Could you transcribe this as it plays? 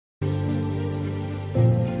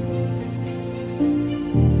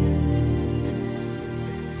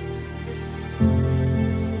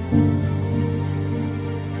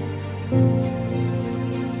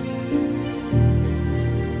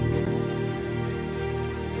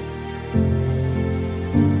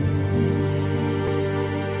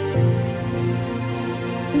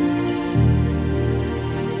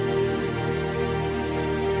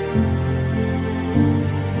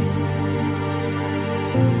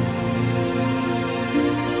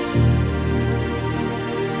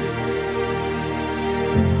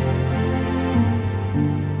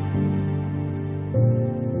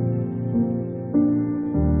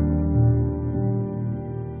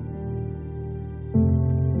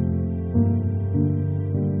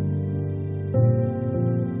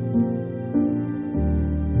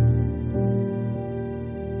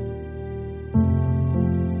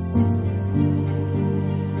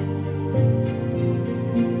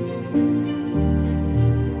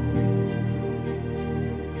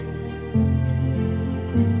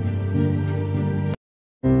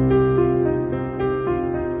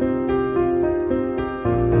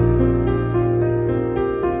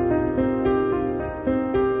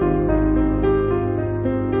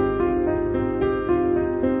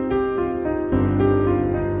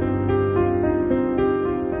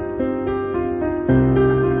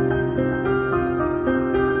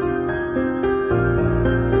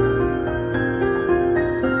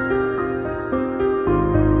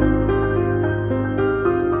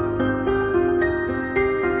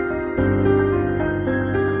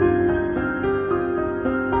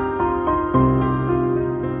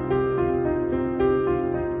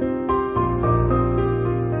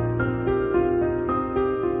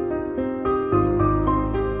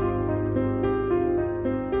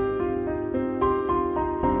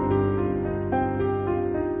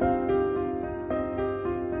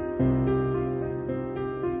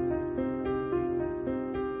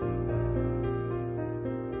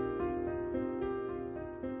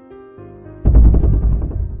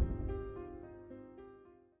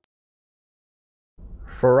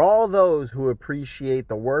For all those who appreciate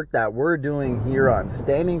the work that we're doing here on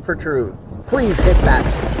Standing for Truth, please hit that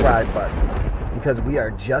subscribe button because we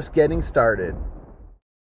are just getting started.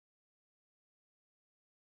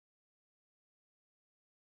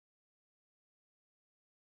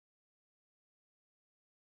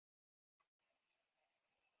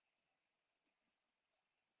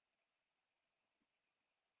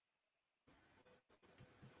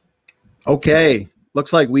 Okay,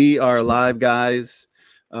 looks like we are live, guys.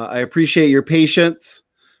 I appreciate your patience,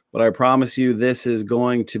 but I promise you this is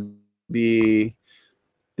going to be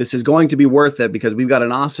worth it because we've got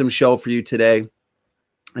an awesome show for you today.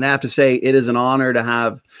 And I have to say, it is an honor to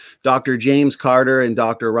have Dr. James Carter and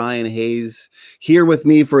Dr. Ryan Hayes here with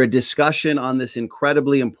me for a discussion on this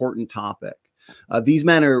incredibly important topic. These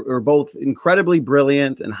men are both incredibly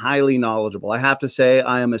brilliant and highly knowledgeable. I have to say,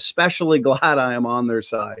 I am especially glad I am on their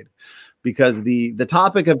side because the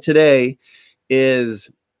topic of today is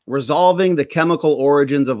Resolving the Chemical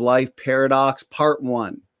Origins of Life Paradox, Part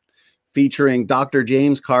 1, featuring Dr.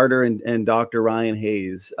 James Carter and Dr. Ryan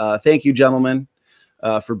Hayes. Thank you, gentlemen,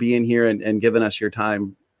 for being here and giving us your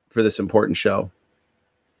time for this important show.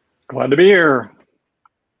 Glad to be here.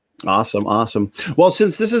 Awesome, awesome. Well,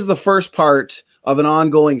 since this is the first part of an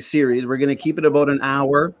ongoing series, we're going to keep it about an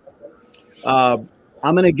hour. I'm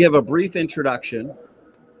going to give a brief introduction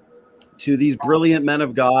to these brilliant men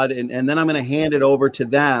of God, and then I'm going to hand it over to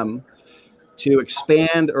them to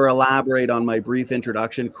expand or elaborate on my brief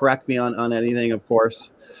introduction. Correct me on anything, of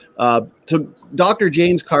course. So Dr.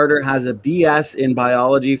 James Carter has a BS in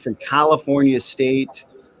biology from California State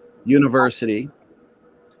University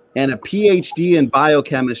and a PhD in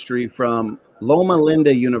biochemistry from Loma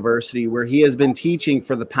Linda University, where he has been teaching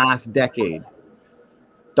for the past decade.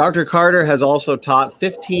 Dr. Carter has also taught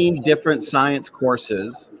 15 different science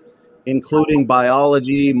courses, including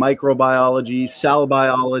biology, microbiology, cell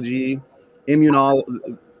biology,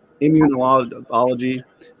 immunology,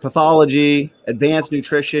 pathology, advanced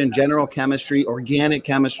nutrition, general chemistry, organic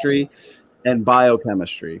chemistry, and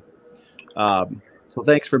biochemistry. So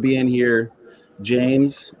thanks for being here,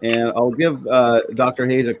 James. And I'll give Dr.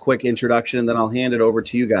 Hayes a quick introduction, and then I'll hand it over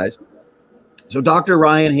to you guys. So Dr.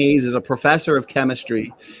 Ryan Hayes is a professor of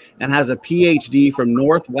chemistry and has a PhD from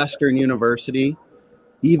Northwestern University,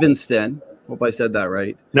 Evanston. Hope I said that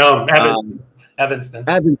right. No, Evanston.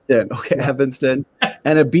 Evanston. Okay, yeah. Evanston.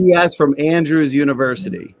 And a BS from Andrews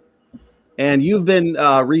University. And you've been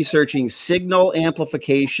researching signal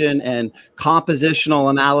amplification and compositional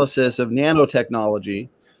analysis of nanotechnology,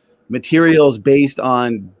 materials based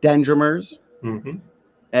on Dendrimers. Mm-hmm.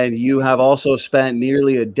 And you have also spent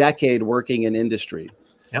nearly a decade working in industry.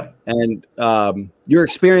 Yep. And your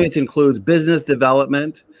experience includes business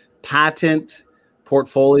development, patent,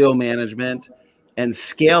 portfolio management, and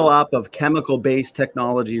scale up of chemical-based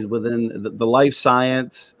technologies within the life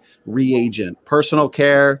science, reagent, personal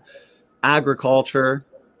care, agriculture,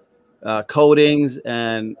 coatings,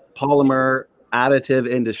 and polymer additive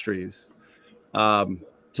industries.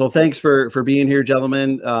 So thanks for being here,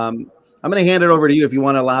 gentlemen. I'm going to hand it over to you if you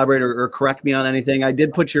want to elaborate or correct me on anything. I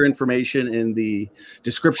did put your information in the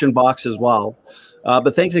description box as well.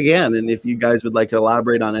 But thanks again. And if you guys would like to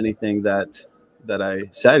elaborate on anything that I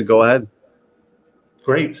said, go ahead.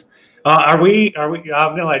 Great. I'm going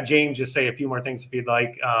to let James just say a few more things if you'd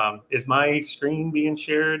like. Is my screen being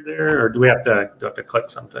shared there, or do we have to click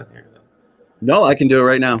something here? No, I can do it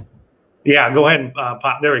right now. Yeah, go ahead and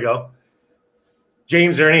pop. There we go.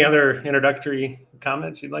 James, are there any other introductory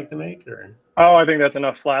comments you'd like to make? Or? Oh, I think that's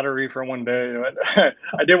enough flattery for one day.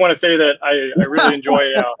 I did want to say that I really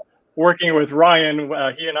enjoy working with Ryan.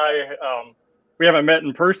 He and I, we haven't met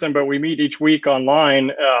in person, but we meet each week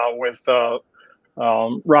online with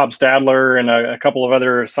Rob Stadler and a couple of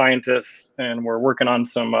other scientists, and we're working on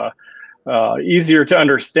some easier to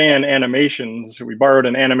understand animations. We borrowed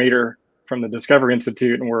an animator from the Discovery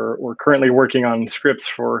Institute, and we're currently working on scripts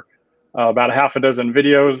for about a half a dozen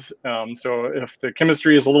videos. So if the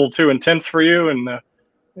chemistry is a little too intense for you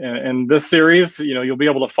in this series, you'll be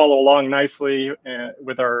able to follow along nicely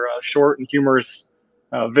with our short and humorous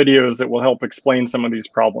videos that will help explain some of these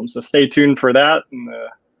problems. So stay tuned for that.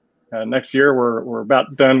 And next year, we're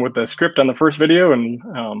about done with the script on the first video, and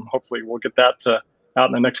hopefully we'll get that out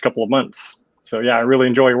in the next couple of months. So yeah, I really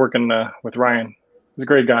enjoy working with Ryan. He's a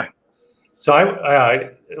great guy. So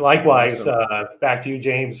I likewise, back to you,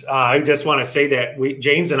 James. I just want to say that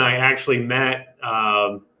James and I actually met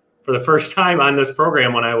for the first time on this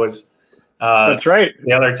program when I was that's right,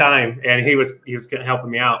 the other time, and he was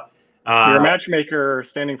helping me out. You're a matchmaker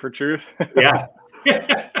standing for truth. Yeah.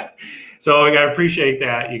 So I appreciate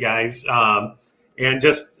that, you guys. And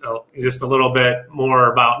just a little bit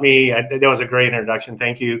more about me. That was a great introduction.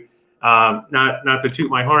 Thank you. Not to toot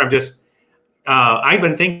my horn. I've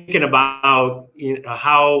been thinking about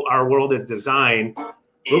how our world is designed. That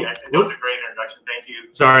was a great introduction. Thank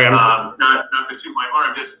you. Sorry, I'm not to toot my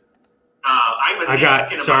horn. I've been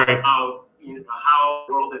thinking about how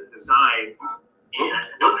the world is designed. Do you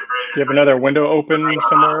have another window open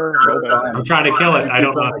somewhere? I'm trying to kill it. I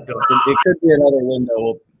don't know how to kill it. It could be another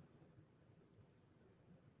window.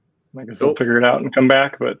 I guess I'll figure it out and come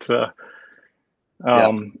back. But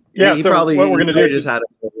yeah. So probably, what we're going to do just had a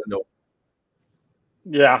window.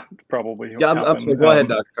 Yeah, probably. Yeah, absolutely. Go ahead,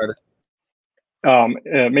 Dr.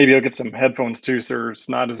 Carter. Maybe I'll get some headphones too, so it's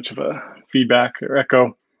not as much of a feedback or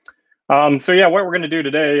echo. So yeah, what we're going to do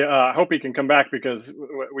today, I hope he can come back because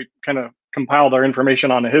we kind of compiled our information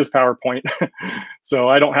onto his PowerPoint. So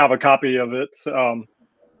I don't have a copy of it.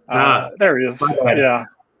 There he is. Yeah.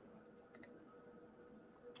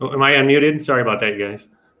 Oh, am I unmuted? Sorry about that, you guys.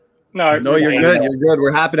 No, you're good. You're good.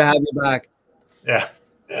 We're happy to have you back. Yeah.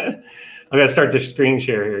 I'm going to start the screen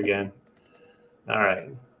share here again. All right.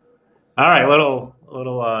 Little,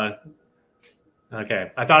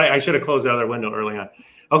 okay. I thought I should have closed the other window early on.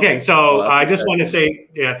 Okay. So I just want to say,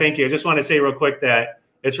 thank you. I just want to say real quick that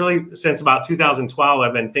it's really since about 2012,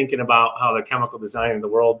 I've been thinking about how the chemical design of the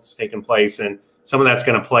world's taken place, and some of that's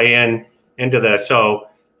going to play into this. So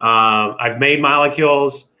I've made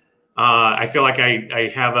molecules. I feel like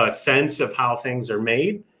I have a sense of how things are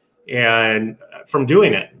made, and from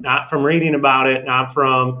doing it, not from reading about it, not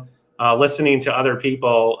from listening to other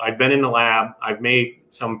people. I've been in the lab. I've made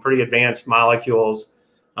some pretty advanced molecules,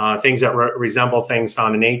 things that resemble things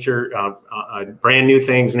found in nature, brand new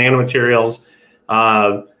things, nanomaterials.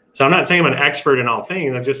 So I'm not saying I'm an expert in all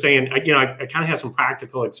things. I'm just saying, I kind of have some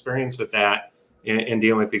practical experience with that in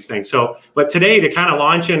dealing with these things. So, but today, to kind of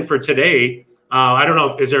launch in for today, I don't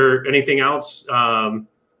know, is there anything else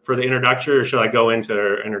for the introduction, or should I go into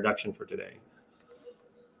our introduction for today?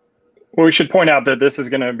 Well, we should point out that this is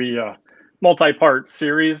going to be a multi-part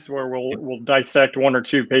series where we'll dissect 1 or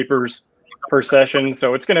 2 papers per session.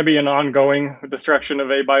 So it's going to be an ongoing destruction of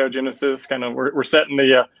abiogenesis. Kind of, we're setting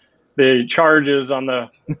the charges on the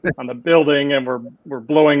building, and we're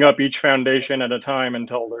blowing up each foundation at a time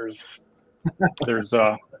until there's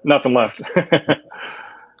nothing left.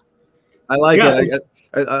 I like it.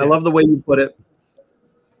 I love the way you put it.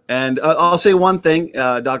 And I'll say one thing,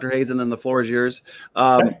 Dr. Hayes, and then the floor is yours.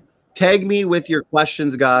 Tag me with your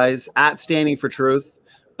questions, guys, at Standing for Truth,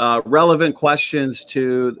 relevant questions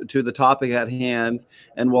to the topic at hand,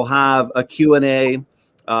 and we'll have a Q&A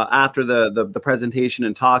after the presentation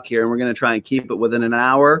and talk here, and we're going to try and keep it within an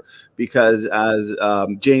hour because, as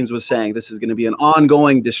James was saying, this is going to be an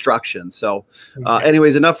ongoing destruction. So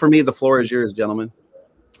anyways, enough for me. The floor is yours, gentlemen.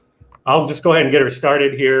 I'll just go ahead and get her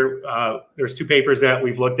started here. There's 2 papers that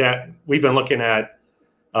we've looked at. We've been looking at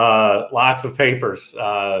lots of papers.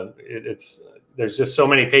 There's just so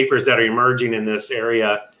many papers that are emerging in this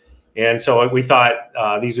area. And so we thought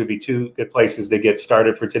these would be 2 good places to get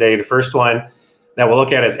started for today. The first one that we'll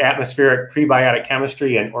look at is atmospheric prebiotic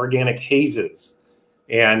chemistry and organic hazes.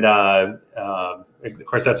 And of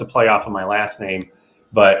course, that's a play off of my last name.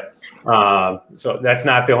 But so that's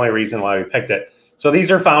not the only reason why we picked it. So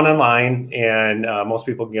these are found online, and most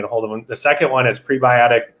people can get a hold of them. The second one is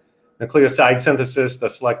prebiotic nucleoside synthesis, the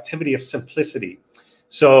selectivity of simplicity.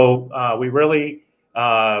 So we really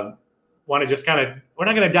want to just we're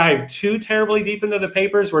not going to dive too terribly deep into the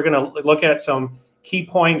papers. We're going to look at some key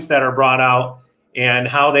points that are brought out and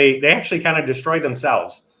how they actually kind of destroy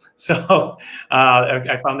themselves. So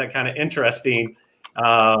I found that kind of interesting,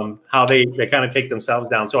 how they kind of take themselves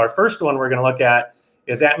down. So our first one we're going to look at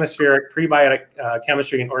is atmospheric prebiotic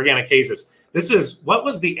chemistry and organic hazes. This is what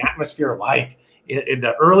was the atmosphere like in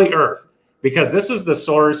the early Earth, because this is the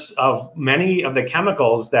source of many of the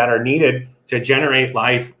chemicals that are needed to generate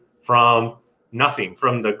life from nothing,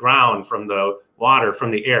 from the ground, from the water, from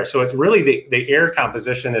the air. So it's really the air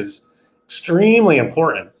composition is extremely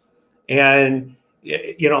important. And,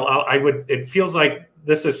 it feels like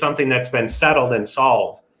this is something that's been settled and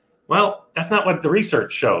solved. Well, that's not what the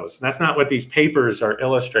research shows. That's not what these papers are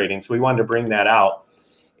illustrating. So we wanted to bring that out.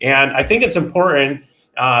 And I think it's important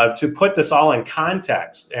to put this all in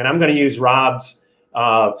context. And I'm going to use Rob's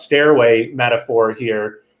stairway metaphor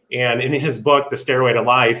here. And in his book, The Stairway to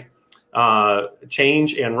Life,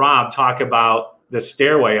 Change and Rob talk about the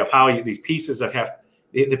stairway of how these pieces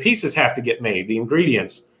the pieces have to get made, the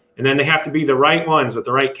ingredients. And then they have to be the right ones with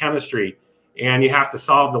the right chemistry. And you have to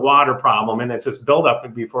solve the water problem. And it's this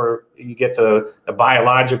buildup before you get to the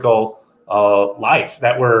biological life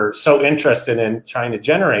that we're so interested in trying to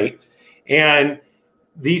generate. And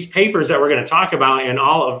these papers that we're going to talk about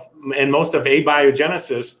and most of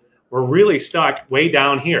abiogenesis were really stuck way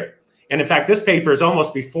down here. And in fact, this paper is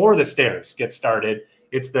almost before the stairs get started.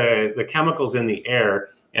 It's the chemicals in the air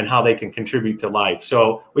and how they can contribute to life.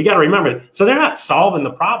 So we got to remember, so they're not solving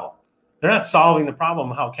the problem. They're not solving the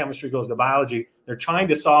problem of how chemistry goes to biology. They're trying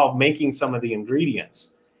to solve making some of the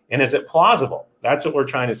ingredients. And is it plausible? That's what we're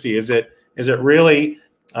trying to see. Is it really,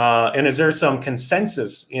 and is there some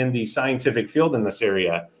consensus in the scientific field in this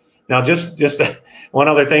area? Now, just one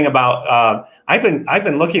other thing about, I've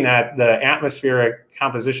been looking at the atmospheric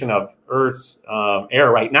composition of Earth's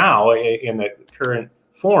air right now in the current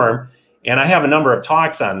form, and I have a number of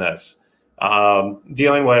talks on this,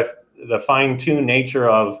 dealing with the fine-tuned nature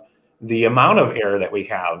of the amount of air that we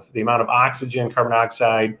have, the amount of oxygen, carbon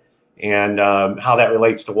dioxide, and how that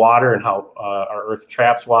relates to water and how our Earth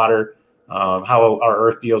traps water, how our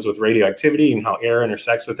Earth deals with radioactivity and how air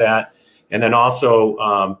intersects with that. And then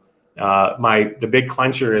also the big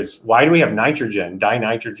clincher is, why do we have nitrogen,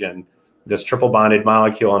 dinitrogen, this triple bonded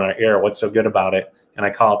molecule in our air? What's so good about it? And I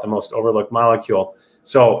call it the most overlooked molecule.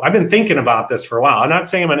 So I've been thinking about this for a while. I'm not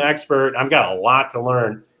saying I'm an expert. I've got a lot to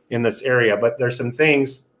learn in this area, but there's some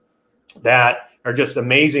things that are just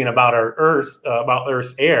amazing about our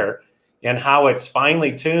Earth's air and how it's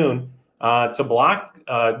finely tuned to block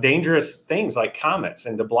dangerous things like comets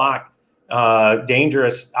and to block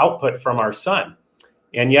dangerous output from our sun.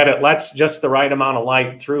 And yet it lets just the right amount of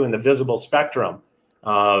light through in the visible spectrum.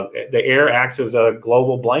 The air acts as a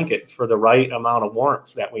global blanket for the right amount of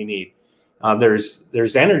warmth that we need.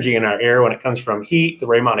 There's energy in our air when it comes from heat, the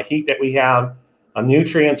right amount of heat that we have,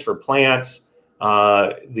 nutrients for plants.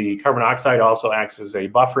 The carbon dioxide also acts as a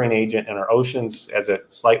buffering agent in our oceans as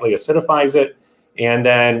it slightly acidifies it. And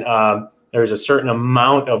then there's a certain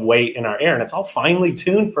amount of weight in our air, and it's all finely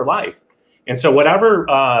tuned for life. And so whatever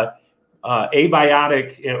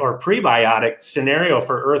abiotic or prebiotic scenario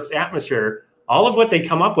for Earth's atmosphere, all of what they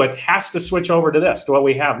come up with has to switch over to this, to what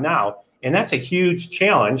we have now. And that's a huge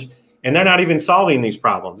challenge. And they're not even solving these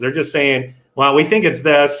problems. They're just saying, well, we think it's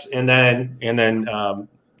this, and then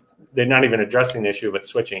they're not even addressing the issue of it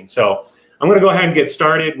switching. So I'm going to go ahead and get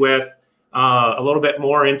started with a little bit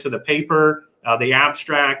more into the paper, the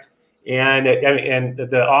abstract, and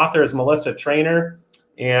the author is Melissa Trainer,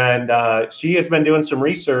 and she has been doing some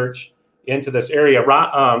research into this area.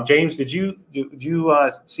 James, did you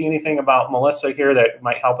see anything about Melissa here that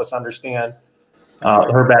might help us understand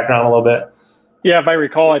her background a little bit? Yeah, if I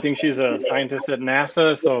recall, I think she's a scientist at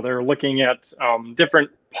NASA, so they're looking at different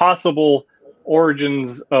possible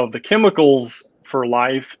origins of the chemicals for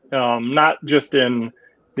life, not just in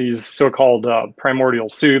these so-called primordial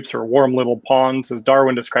soups or warm little ponds, as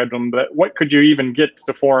Darwin described them, but what could you even get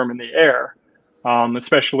to form in the air?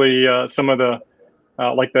 Especially some of the,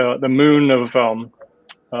 like the moon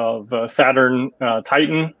of Saturn,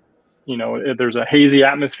 Titan. You know, there's a hazy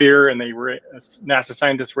atmosphere, and NASA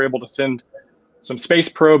scientists were able to send some space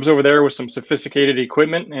probes over there with some sophisticated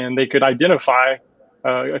equipment, and they could identify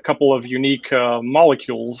a couple of unique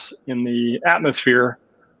molecules in the atmosphere,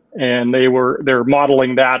 and they're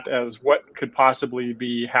modeling that as what could possibly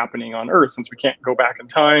be happening on Earth, since we can't go back in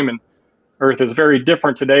time, and Earth is very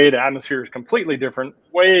different today. The atmosphere is completely different,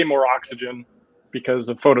 way more oxygen because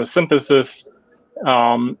of photosynthesis.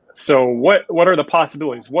 So what are the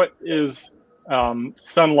possibilities? What is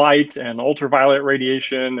sunlight and ultraviolet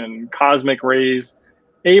radiation and cosmic rays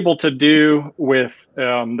able to do with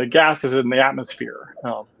the gases in the atmosphere?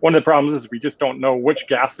 One of the problems is we just don't know which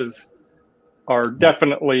gases are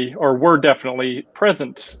definitely or were definitely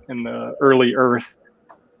present in the early Earth,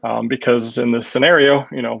 because in this scenario,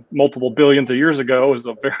 you know, multiple billions of years ago is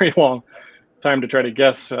a very long time to try to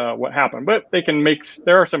guess what happened. But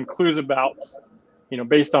there are some clues about, you know,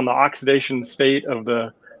 based on the oxidation state of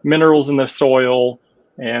the minerals in the soil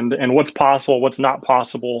and what's possible, what's not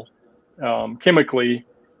possible chemically,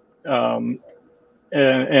 and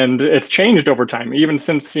it's changed over time, even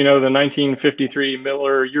since, you know, the 1953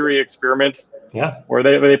 Miller-Urey experiments, where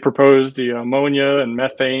they proposed the ammonia and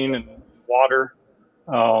methane and water,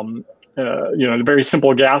 you know, very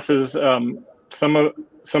simple gases. Some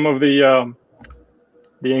of the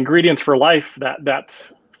ingredients for life,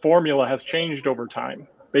 that formula has changed over time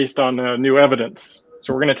based on new evidence.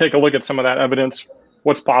 So we're going to take a look at some of that evidence,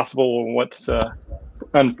 what's possible and what's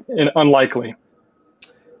unlikely.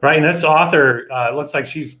 Right, and this author looks like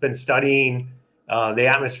she's been studying the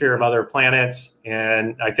atmosphere of other planets.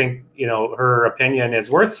 And I think, you know, her opinion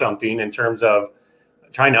is worth something in terms of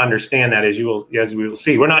trying to understand that, as we will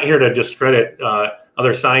see. We're not here to discredit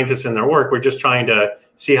other scientists and their work. We're just trying to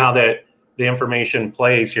see how the information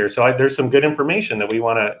plays here. So there's some good information that we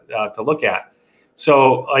want to look at.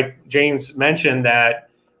 So like James mentioned that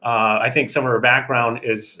I think some of her background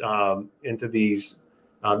is into these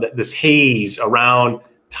this haze around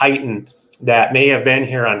Titan that may have been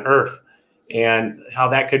here on Earth, and how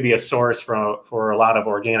that could be a source for a lot of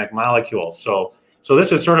organic molecules. So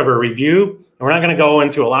this is sort of a review, and we're not going to go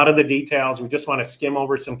into a lot of the details. We just want to skim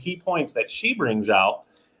over some key points that she brings out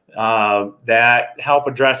that help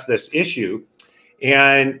address this issue.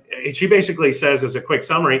 And she basically says, as a quick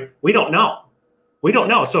summary, we don't know. We don't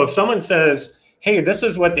know. So if someone says, hey, this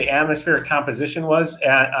is what the atmospheric composition was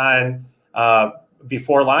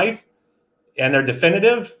before life, and they're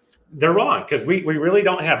definitive, they're wrong, because we really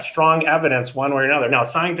don't have strong evidence one way or another. Now,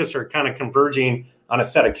 scientists are kind of converging on a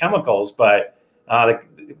set of chemicals, but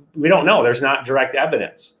we don't know. There's not direct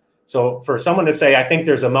evidence. So for someone to say, I think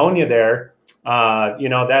there's ammonia there, you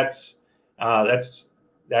know, that's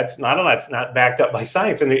not backed up by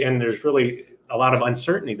science, and there's really a lot of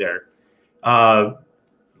uncertainty there.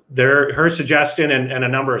 Her suggestion and a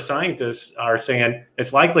number of scientists are saying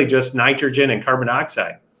it's likely just nitrogen and carbon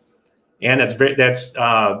dioxide, and that's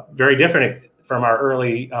very different from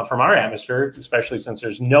our atmosphere, especially since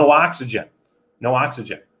there's no oxygen.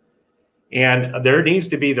 And there needs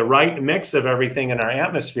to be the right mix of everything in our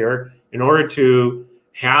atmosphere in order to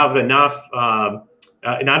have enough,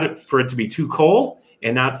 not for it to be too cold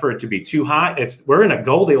and not for it to be too hot. We're in a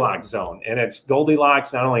Goldilocks zone, and it's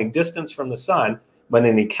Goldilocks not only in distance from the sun, but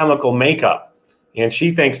in the chemical makeup. And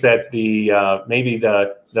she thinks that maybe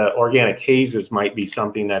the organic hazes might be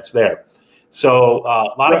something that's there. So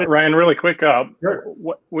a lot of it. Ryan, really quick, Sure.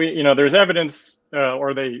 There's evidence,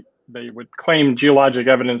 or they would claim geologic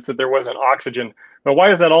evidence that there wasn't oxygen, but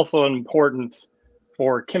why is that also important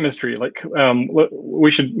for chemistry? Like, we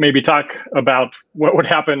should maybe talk about what would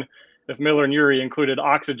happen if Miller and Urey included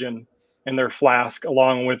oxygen in their flask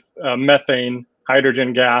along with methane,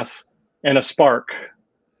 hydrogen gas, and a spark.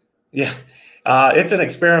 Yeah, it's an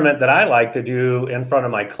experiment that I like to do in front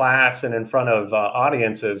of my class and in front of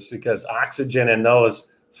audiences, because oxygen and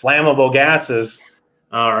those flammable gases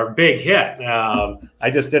are a big hit. I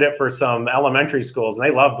just did it for some elementary schools, and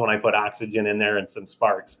they loved when I put oxygen in there and some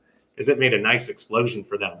sparks, because it made a nice explosion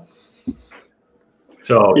for them.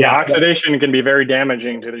 So yeah, oxidation can be very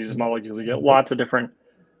damaging to these molecules. You get lots of different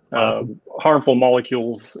harmful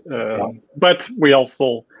molecules, but we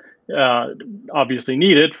also obviously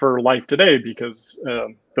need it for life today, because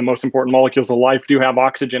the most important molecules of life do have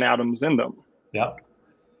oxygen atoms in them. Yeah,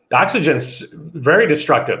 the oxygen's very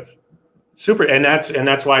destructive. Super, and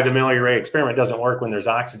that's why the Miller-Urey experiment doesn't work when there's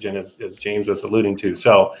oxygen, as James was alluding to.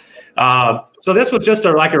 So, so this was just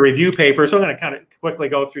like a review paper. So I'm going to kind of quickly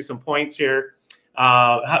go through some points here.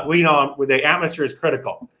 We know the atmosphere is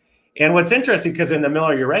critical, and what's interesting, because in the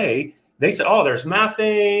Miller-Urey, they said, oh, there's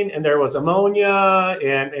methane and there was ammonia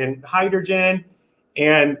and hydrogen,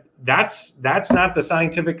 and that's not the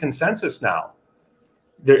scientific consensus now.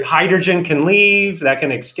 The hydrogen can leave, that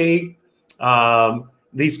can escape.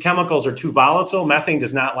 These chemicals are too volatile. Methane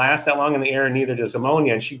does not last that long in the air, and neither does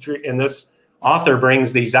ammonia. And this author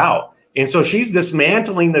brings these out. And so she's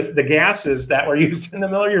dismantling the gases that were used in the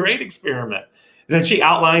Miller-Urey experiment. Then she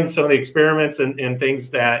outlines some of the experiments and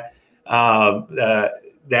things that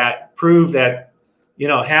prove that, you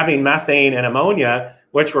know, having methane and ammonia,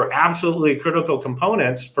 which were absolutely critical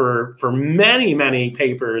components for many, many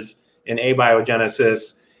papers in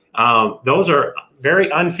abiogenesis, those are very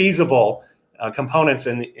unfeasible components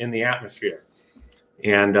in the atmosphere.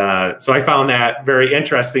 And so I found that very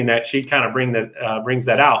interesting that she kind of brings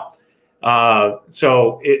that out.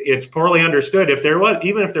 So it's poorly understood.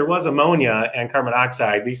 Even if there was ammonia and carbon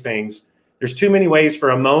dioxide, these things, there's too many ways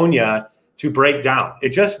for ammonia to break down. It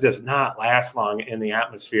just does not last long in the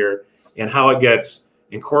atmosphere, and how it gets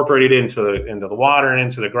incorporated into the water and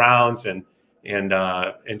into the grounds and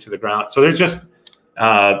into the ground. So there's just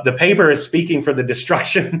the paper is speaking for the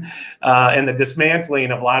destruction and the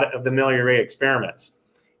dismantling of a lot of the Miller-Urey experiments.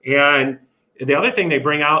 And the other thing they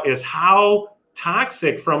bring out is how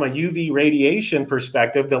toxic, from a UV radiation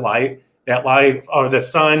perspective, that life or the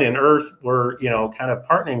sun and Earth were, you know, kind of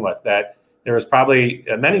partnering with. That there was probably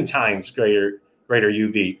many times greater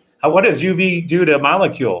UV. What does UV do to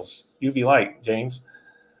molecules? UV light, James?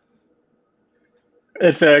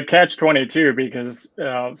 It's a catch-22, because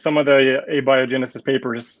some of the abiogenesis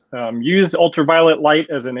papers use ultraviolet light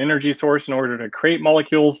as an energy source in order to create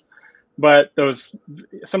molecules, but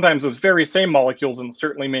sometimes those very same molecules, and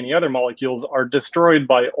certainly many other molecules, are destroyed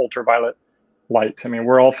by ultraviolet light. I mean,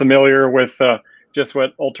 we're all familiar with just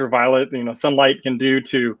what ultraviolet, sunlight can do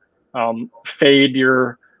to fade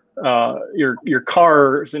your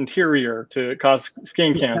car's interior, to cause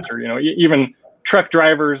skin cancer. Even truck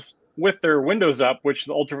drivers with their windows up, which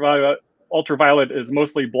the ultraviolet is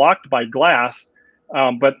mostly blocked by glass.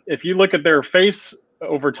 But if you look at their face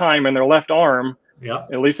over time and their left arm, yeah,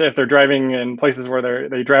 at least if they're driving in places where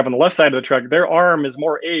they drive on the left side of the truck, their arm is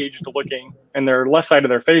more aged looking, and their left side of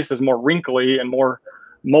their face is more wrinkly and more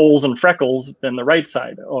moles and freckles than the right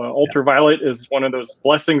side. Ultraviolet is one of those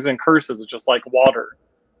blessings and curses, just like water.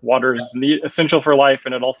 Water is essential for life,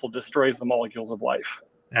 and it also destroys the molecules of life.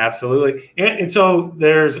 Absolutely. And so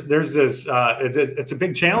there's this, it's a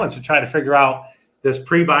big challenge to try to figure out this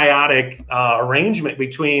prebiotic arrangement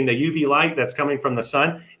between the UV light that's coming from the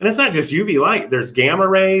sun. And it's not just UV light, there's gamma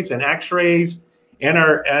rays and X-rays, and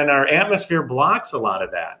our atmosphere blocks a lot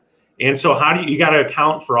of that. And so you got to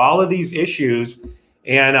account for all of these issues,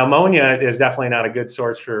 and ammonia is definitely not a good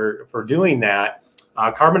source for doing that.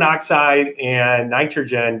 Carbon dioxide and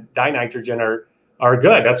nitrogen, dinitrogen are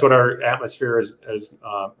good. That's what our atmosphere is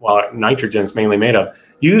well, nitrogen is mainly made of.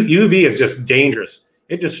 UV is just dangerous.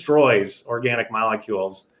 It destroys organic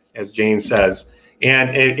molecules, as James says.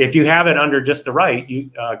 And if you have it under just the right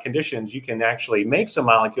conditions, you can actually make some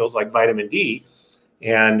molecules like vitamin D,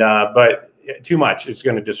 but too much is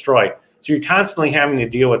going to destroy. So you're constantly having to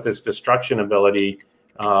deal with this destruction ability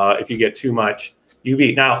if you get too much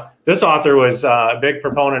UV. Now, this author was a big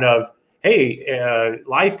proponent of, hey,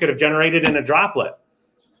 life could have generated in a droplet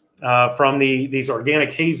from these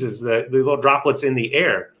organic hazes, the little droplets in the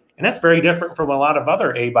air. And that's very different from a lot of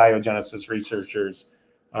other abiogenesis researchers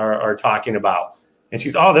are talking about. And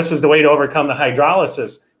she's, this is the way to overcome the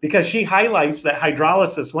hydrolysis, because she highlights that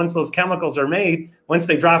hydrolysis, once those chemicals are made, once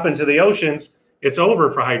they drop into the oceans, it's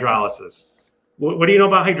over for hydrolysis. What do you know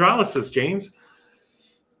about hydrolysis, James?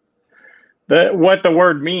 What the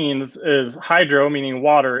word means is hydro, meaning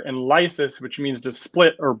water, and lysis, which means to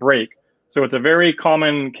split or break. So it's a very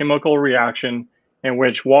common chemical reaction in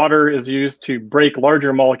which water is used to break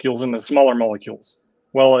larger molecules into smaller molecules.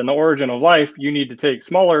 Well, in the origin of life, you need to take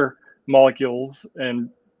smaller molecules and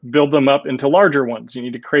build them up into larger ones. You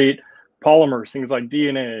need to create polymers, things like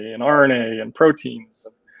DNA and RNA and proteins.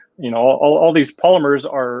 All these polymers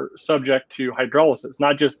are subject to hydrolysis,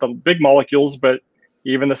 not just the big molecules, but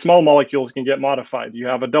even the small molecules can get modified. You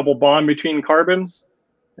have a double bond between carbons,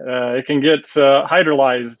 it can get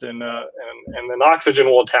hydrolyzed, and then oxygen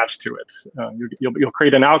will attach to it. You'll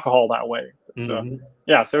create an alcohol that way. So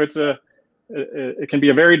it can be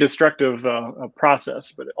a very destructive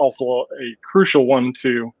process, but also a crucial one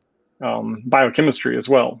to biochemistry as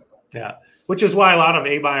well. Yeah, which is why a lot of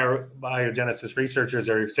abiogenesis researchers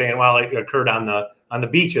are saying, well, it occurred on the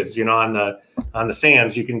beaches, on the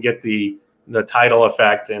sands. You can get the tidal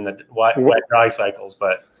effect and the wet dry cycles,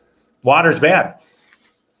 but water's bad.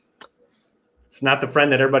 It's not the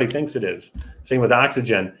friend that everybody thinks it is. Same with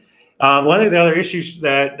oxygen. One of the other issues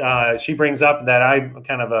that she brings up that I'm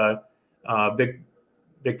kind of a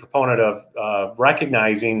big proponent of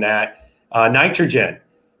recognizing that nitrogen,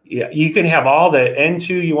 you can have all the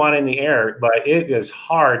N2 you want in the air, but it is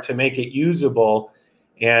hard to make it usable.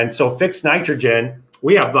 And so fixed nitrogen,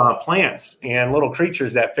 we have plants and little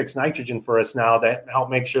creatures that fix nitrogen for us now that help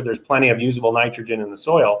make sure there's plenty of usable nitrogen in the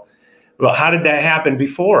soil. Well, how did that happen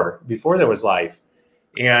before there was life?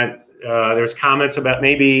 And there's comments about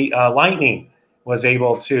maybe lightning was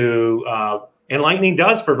able to, and lightning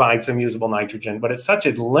does provide some usable nitrogen, but it's such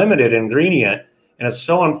a limited ingredient, and it's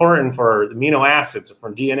so important for amino acids,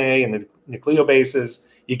 for DNA and the nucleobases.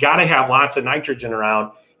 You got to have lots of nitrogen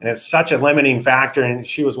around, and it's such a limiting factor. And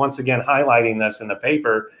she was once again highlighting this in the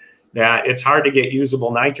paper, that it's hard to get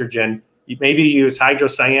usable nitrogen. You maybe use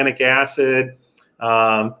hydrocyanic acid.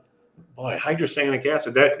 Boy, hydrocyanic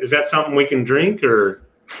acid, is that something we can drink, or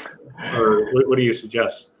what do you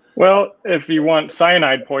suggest? Well, if you want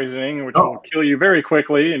cyanide poisoning, which will kill you very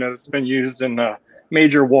quickly, it's been used in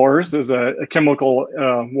major wars as a chemical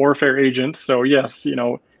warfare agent. So yes,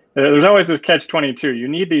 there's always this catch-22. You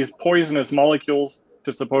need these poisonous molecules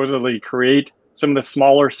to supposedly create some of the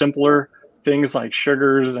smaller, simpler things like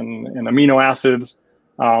sugars and amino acids.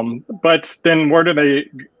 But then where do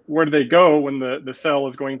they go when the cell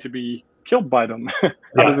is going to be killed by them?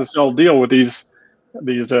 How does the cell deal with these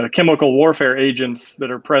chemical warfare agents that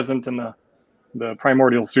are present in the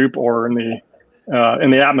primordial soup or in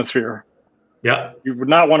the atmosphere? Yeah, you would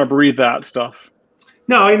not want to breathe that stuff.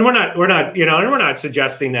 No, and we're not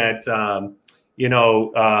suggesting that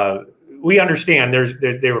we understand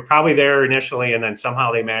they were probably there initially, and then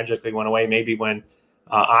somehow they magically went away. Maybe when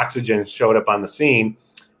oxygen showed up on the scene,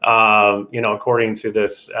 according to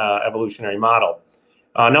this evolutionary model.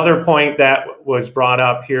 Another point that was brought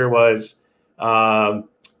up here was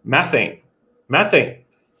methane. Methane.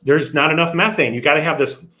 There's not enough methane. You got to have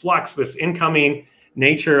this flux, this incoming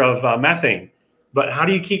nature of methane. But how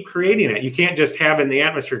do you keep creating it? You can't just have it in the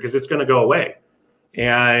atmosphere because it's going to go away.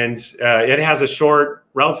 And it has a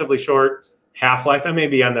relatively short half-life. That may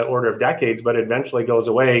be on the order of decades, but it eventually goes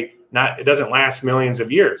away. It doesn't last millions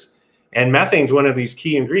of years. And methane is one of these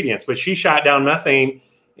key ingredients. But she shot down methane,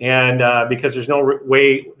 and because there's no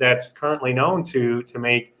way that's currently known to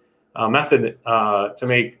make methane,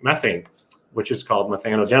 which is called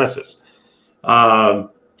methanogenesis.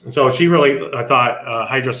 And so she really thought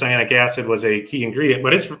hydrocyanic acid was a key ingredient,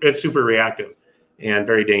 but it's super reactive and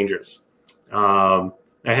very dangerous. I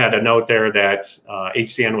had a note there that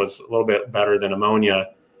HCN was a little bit better than ammonia.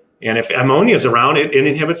 And if ammonia is around, it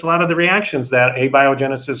inhibits a lot of the reactions that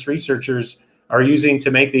abiogenesis researchers are using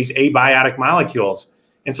to make these abiotic molecules.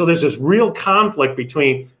 And so there's this real conflict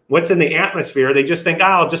between what's in the atmosphere. They just think, oh,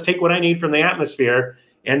 I'll just take what I need from the atmosphere,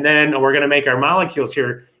 and then we're going to make our molecules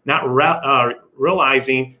here, not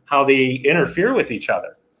realizing how they interfere with each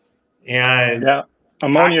other. And yeah,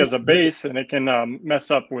 ammonia is a base, and it can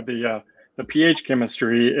mess up with the pH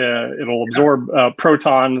chemistry. It'll absorb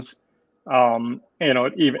protons.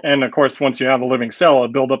 And of course, once you have a living cell, a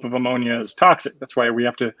buildup of ammonia is toxic. That's why we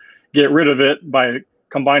have to get rid of it by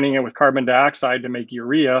combining it with carbon dioxide to make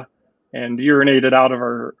urea and urinate it out of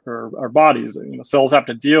our bodies. Cells have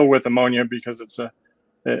to deal with ammonia because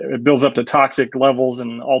it builds up to toxic levels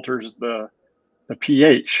and alters the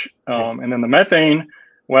pH. And then the methane,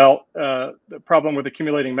 the problem with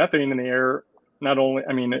accumulating methane in the air, not only,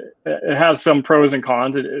 it has some pros and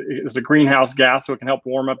cons. It is a greenhouse gas, so it can help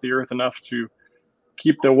warm up the earth enough to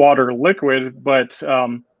keep the water liquid. But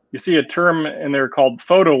you see a term in there called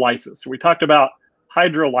photolysis. So we talked about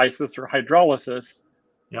hydrolysis or hydrolysis.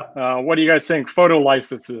 Yeah. What do you guys think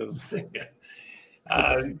photolysis is?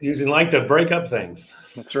 Using light to break up things.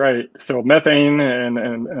 That's right. So methane and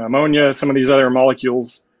ammonia, some of these other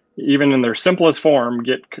molecules, even in their simplest form,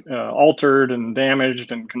 get altered and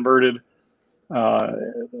damaged and converted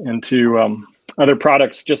into other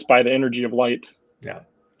products just by the energy of light. Yeah.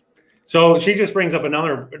 So she just brings up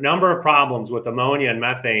another number of problems with ammonia and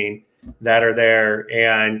methane that are there,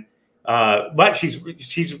 and but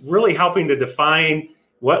she's really helping to define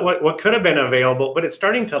what could have been available, but it's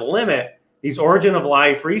starting to limit these origin of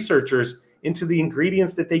life researchers into the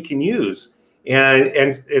ingredients that they can use,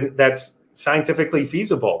 and that's scientifically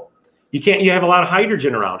feasible. You have a lot of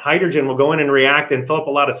hydrogen around. Hydrogen will go in and react and fill up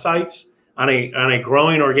a lot of sites on a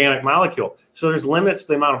growing organic molecule. So there's limits to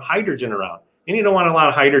the amount of hydrogen around. And you don't want a lot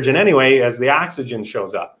of hydrogen anyway as the oxygen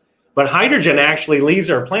shows up. But hydrogen actually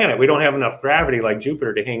leaves our planet. We don't have enough gravity like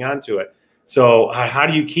Jupiter to hang on to it. So how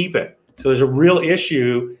do you keep it? So there's a real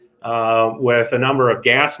issue with a number of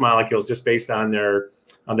gas molecules just based on their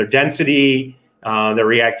density, their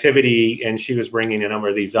reactivity, and she was bringing a number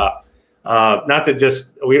of these up. Not to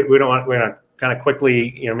just, we're going to kind of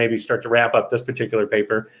quickly, maybe start to wrap up this particular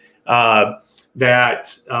paper,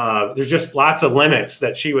 that there's just lots of limits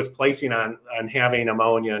that she was placing on having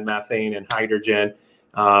ammonia and methane and hydrogen,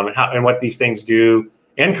 and what these things do,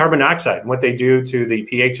 and carbon dioxide, and what they do to the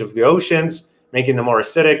pH of the oceans, making them more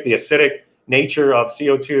acidic. The acidic nature of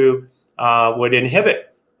CO2 would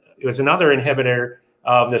inhibit. It was another inhibitor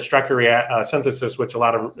of the Strecker synthesis, which a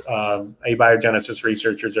lot of abiogenesis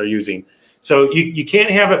researchers are using. So you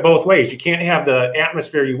can't have it both ways. You can't have the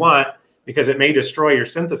atmosphere you want because it may destroy your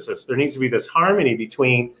synthesis. There needs to be this harmony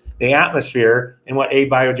between the atmosphere and what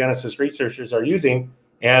abiogenesis researchers are using,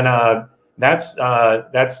 and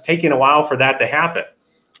that's taking a while for that to happen.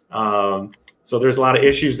 So there's a lot of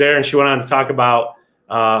issues there, and she went on to talk about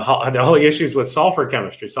the whole issues with sulfur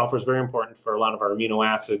chemistry. Sulfur is very important for a lot of our amino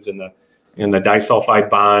acids and the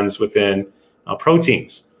disulfide bonds within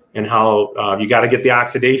proteins, and how you got to get the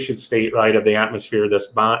oxidation state right of the atmosphere, this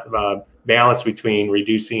balance between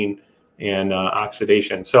reducing and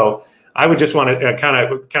oxidation. So I would just want to kind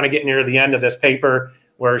of get near the end of this paper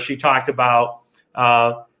where she talked about,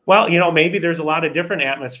 maybe there's a lot of different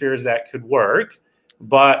atmospheres that could work,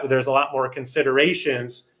 but there's a lot more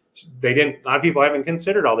considerations. A lot of people haven't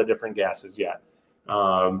considered all the different gases yet,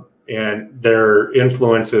 and their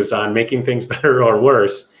influences on making things better or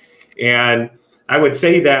worse. And I would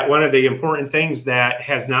say that one of the important things that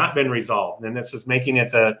has not been resolved, and this is making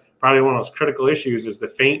it probably one of those critical issues, is the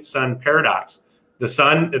faint sun paradox. The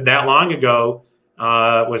sun that long ago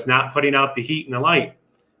was not putting out the heat and the light.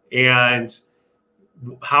 And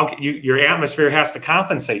how your atmosphere has to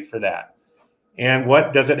compensate for that. And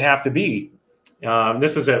what does it have to be?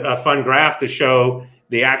 This is a fun graph to show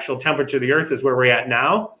the actual temperature of the Earth is where we're at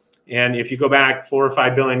now. And if you go back 4 or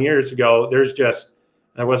 5 billion years ago, there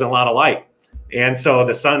wasn't a lot of light. And so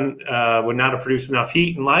the sun would not have produced enough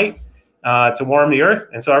heat and light to warm the Earth.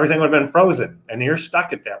 And so everything would have been frozen. And you're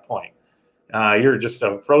stuck at that point. You're just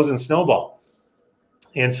a frozen snowball.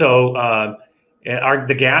 And so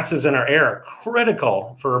the gases in our air are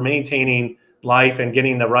critical for maintaining life and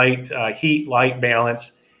getting the right heat, light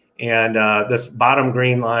balance. And this bottom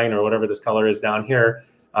green line, or whatever this color is down here,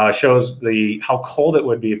 shows how cold it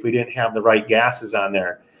would be if we didn't have the right gases on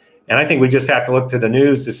there. And I think we just have to look to the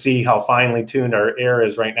news to see how finely tuned our air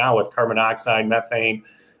is right now with carbon dioxide, methane,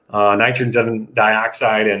 nitrogen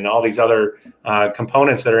dioxide, and all these other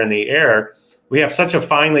components that are in the air. We have such a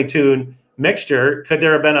finely tuned mixture. Could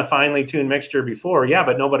there have been a finely tuned mixture before? Yeah,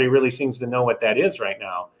 but nobody really seems to know what that is right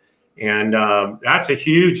now. And that's a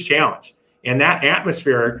huge challenge. And that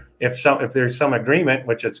atmosphere, if there's some agreement,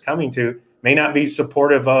 which it's coming to, may not be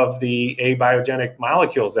supportive of the abiogenic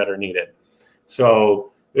molecules that are needed.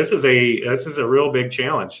 So this is a real big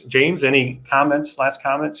challenge. James, any last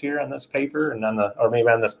comments here on this paper and or maybe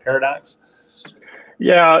on this paradox?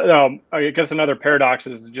 Yeah, I guess another paradox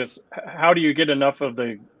is just how do you get enough of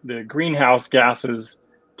the greenhouse gases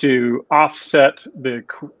to offset the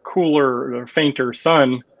cooler or fainter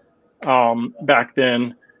sun back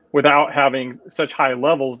then, without having such high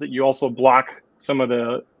levels that you also block some of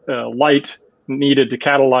the light needed to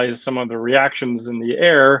catalyze some of the reactions in the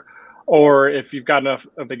air. Or if you've got enough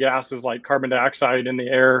of the gases like carbon dioxide in the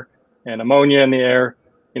air and ammonia in the air,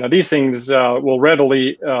 these things will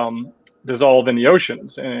readily dissolve in the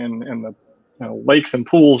oceans and the lakes and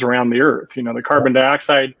pools around the Earth. The carbon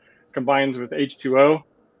dioxide combines with H2O,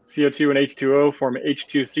 CO2 and H2O form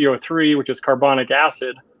H2CO3, which is carbonic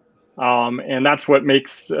acid. And that's what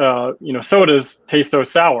makes sodas taste so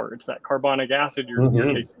sour. It's that carbonic acid you're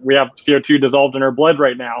tasting. We have CO2 dissolved in our blood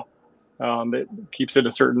right now that keeps it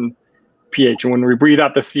a certain pH. And when we breathe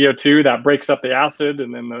out the CO2, that breaks up the acid,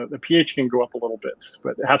 and then the pH can go up a little bit.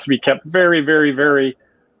 But it has to be kept very, very, very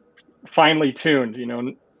finely tuned.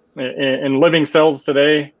 In living cells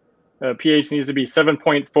today, pH needs to be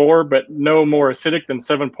 7.4, but no more acidic than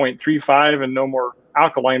 7.35, and no more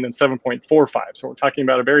alkaline than 7.45. So we're talking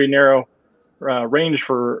about a very narrow range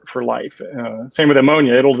for life. Same with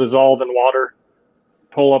ammonia; it'll dissolve in water,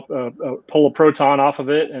 pull a proton off of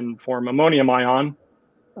it, and form ammonium ion.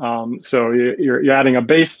 So you're adding a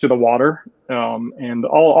base to the water, and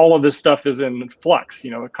all of this stuff is in flux.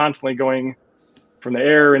 Constantly going from the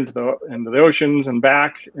air into the oceans and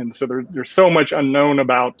back. And so there's so much unknown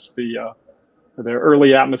about the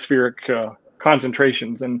early atmospheric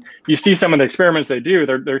concentrations. And you see some of the experiments they do.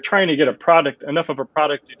 They're trying to get enough of a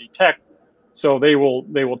product to detect. So they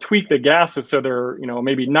will tweak the gases so they're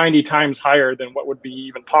maybe 90 times higher than what would be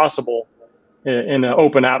even possible in an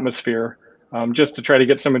open atmosphere, just to try to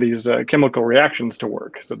get some of these chemical reactions to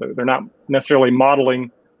work. So they're not necessarily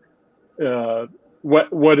modeling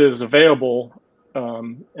what is available,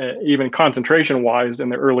 even concentration-wise, in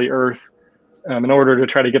the early Earth, in order to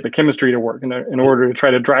try to get the chemistry to work, in order to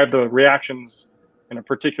try to drive the reactions in a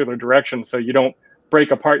particular direction, so you don't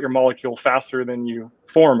break apart your molecule faster than you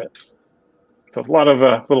form it. So a lot of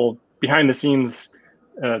little behind-the-scenes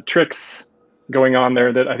tricks going on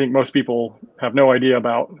there that I think most people have no idea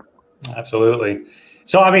about. Absolutely.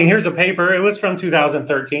 So, here's a paper. It was from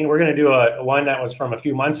 2013. We're going to do one that was from a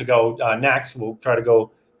few months ago next. We'll try to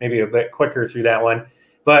go maybe a bit quicker through that one.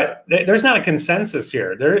 But there's not a consensus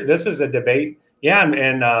here. This is a debate. Yeah,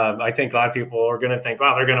 and I think a lot of people are going to think,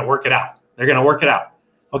 wow, they're going to work it out. They're going to work it out.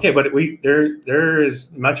 Okay, but there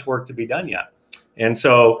is much work to be done yet. And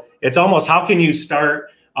so it's almost, how can you start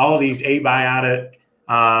all these abiotic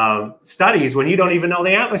studies when you don't even know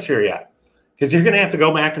the atmosphere yet? Because you're going to have to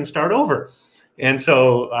go back and start over. And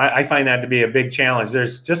so I find that to be a big challenge.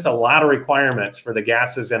 There's just a lot of requirements for the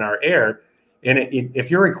gases in our air. And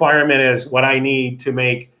if your requirement is what I need to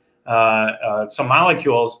make some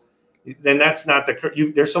molecules, then that's not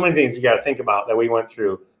there's so many things you got to think about that we went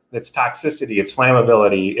through. It's toxicity, it's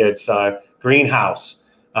flammability, it's greenhouse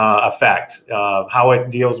effect, how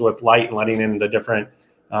it deals with light and letting in the different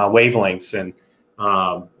wavelengths, and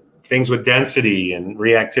things with density and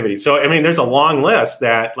reactivity. So, there's a long list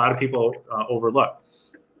that a lot of people overlook.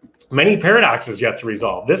 Many paradoxes yet to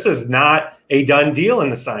resolve. This is not a done deal in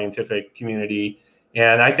the scientific community,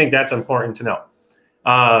 and I think that's important to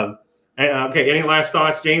know. Okay, any last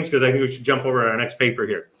thoughts, James? Because I think we should jump over to our next paper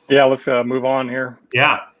here. Yeah, let's move on here.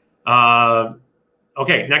 Yeah.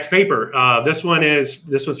 Okay, next paper. This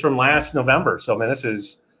was from last November. So I mean, this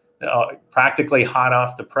is practically hot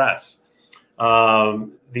off the press.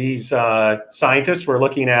 These scientists were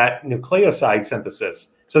looking at nucleoside synthesis.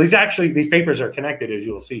 So these papers are connected, as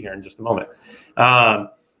you will see here in just a moment. How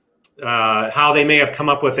they may have come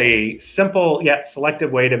up with a simple yet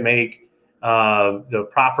selective way to make the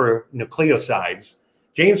proper nucleosides.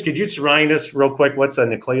 James, could you just remind us real quick, what's a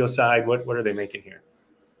nucleoside? What are they making here?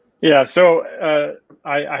 Yeah, so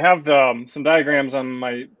I have some diagrams on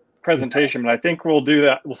my presentation, but I think we'll do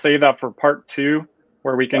that. We'll save that for part 2,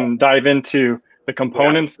 where we can dive into the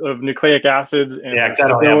components of nucleic acids and their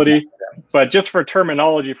stability. But just for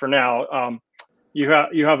terminology for now, you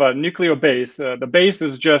have a nucleobase. The base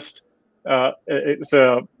is just it's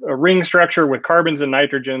a ring structure with carbons and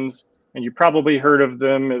nitrogens, and you probably heard of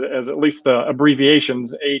them as at least the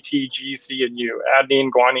abbreviations A, T, G, C, and U: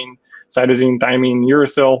 adenine, guanine, cytosine, thymine,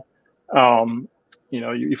 uracil.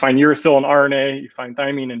 You find uracil in RNA, you find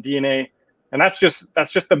thymine in DNA, and that's just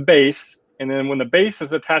the base. And then when the base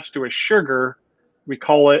is attached to a sugar, we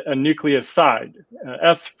call it a nucleoside.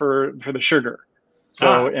 S for the sugar.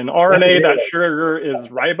 So in RNA, that sugar is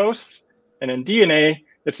ribose, and in DNA,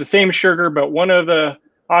 it's the same sugar, but one of the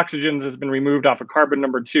oxygens has been removed off of carbon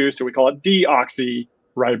number 2, so we call it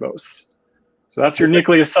deoxyribose. So that's your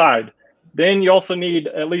nucleoside. Then you also need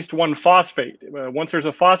at least one phosphate. Once there's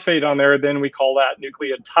a phosphate on there, then we call that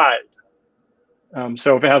nucleotide.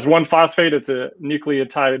 So if it has one phosphate, it's a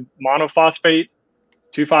nucleotide monophosphate.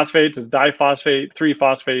 2 phosphates is diphosphate. 3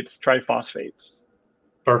 phosphates, triphosphates.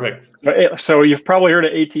 Perfect. So you've probably heard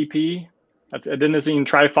of ATP. That's adenosine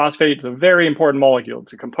triphosphate. It's a very important molecule.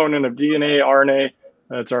 It's a component of DNA, RNA.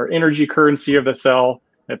 It's our energy currency of the cell.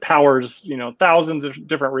 It powers, thousands of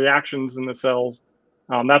different reactions in the cells.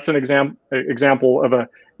 That's an example of a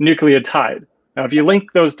nucleotide. Now, if you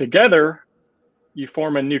link those together, you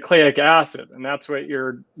form a nucleic acid, and that's what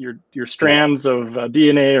your strands of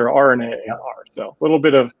DNA or RNA are. So a little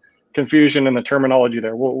bit of confusion in the terminology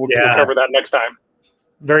there. We'll cover that next time.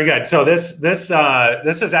 Very good. So this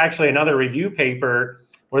is actually another review paper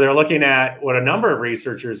where they're looking at what a number of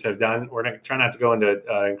researchers have done. We're going to try not to go into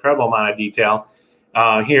an incredible amount of detail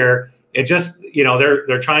here. It just,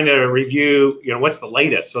 they're trying to review, what's the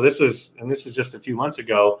latest. So this is just a few months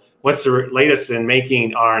ago. What's the latest in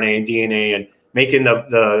making RNA and DNA and making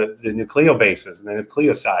the nucleobases and the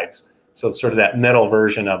nucleosides? So it's sort of that middle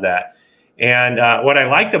version of that. And what I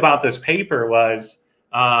liked about this paper was,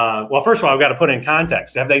 well, first of all, I've got to put in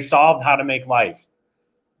context. Have they solved how to make life?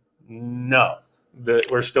 No.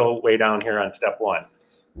 We're still way down here on step 1.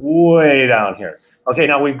 Way down here. Okay,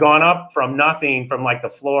 now we've gone up from nothing, from like the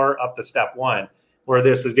floor up to step 1, where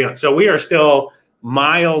this is doing. So we are still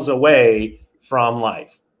miles away from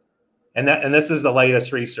life. And this is the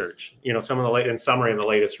latest research, some of the in summary of the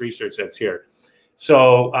latest research that's here.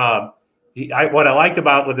 So what I liked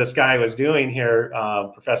about what this guy was doing here,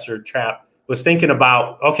 Professor Trapp, was thinking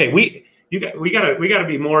about, okay, we got to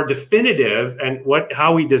be more definitive and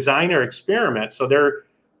how we design our experiments so they're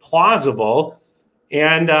plausible.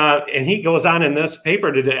 And he goes on in this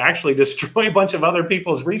paper to actually destroy a bunch of other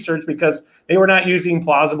people's research because they were not using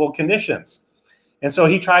plausible conditions. And so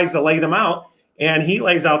he tries to lay them out, and he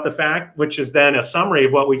lays out the fact, which is then a summary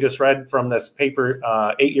of what we just read from this paper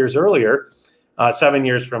 8 years earlier, 7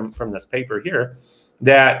 years from this paper here,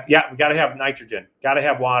 that, we got to have nitrogen, got to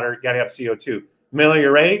have water, got to have CO2. Miliary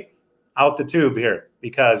rate, out the tube here,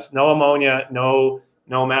 because no ammonia, no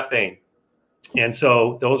methane. And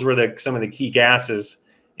so those were some of the key gases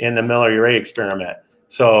in the miliary rate experiment.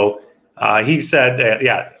 So he said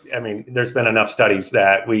that, there's been enough studies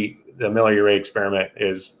that the miliary rate experiment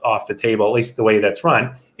is off the table, at least the way that's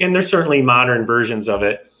run. And there's certainly modern versions of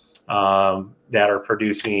it that are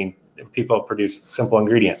people produce simple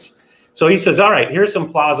ingredients. So he says, all right, here's some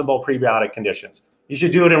plausible prebiotic conditions. You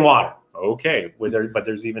should do it in water. Okay, but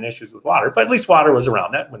there's even issues with water, but at least water was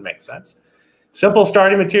around. That would make sense. Simple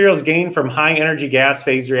starting materials gained from high energy gas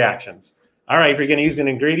phase reactions. All right, if you're going to use an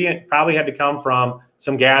ingredient, probably had to come from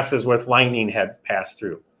some gases with lightning had passed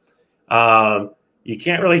through. You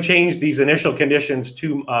can't really change these initial conditions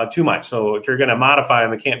too much. So if you're going to modify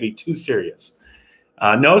them, it can't be too serious.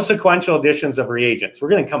 No sequential additions of reagents. We're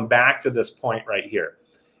going to come back to this point right here.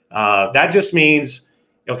 That just means,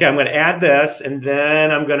 okay, I'm going to add this, and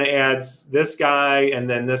then I'm going to add this guy, and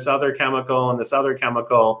then this other chemical, and this other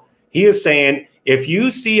chemical. He is saying, if you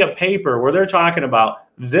see a paper where they're talking about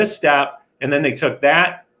this step, and then they took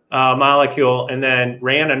that molecule and then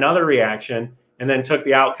ran another reaction, and then took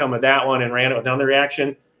the outcome of that one and ran it with another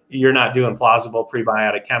reaction, you're not doing plausible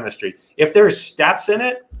prebiotic chemistry. If there's steps in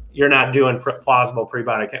it, you're not doing plausible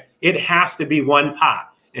prebiotic. It has to be one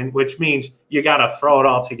pot, and which means you got to throw it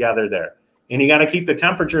all together there. And you got to keep the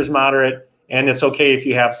temperatures moderate, and it's okay if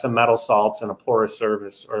you have some metal salts and a porous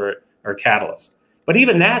surface or catalyst. But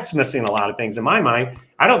even that's missing a lot of things in my mind.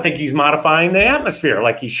 I don't think he's modifying the atmosphere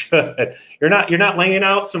like he should. You're not laying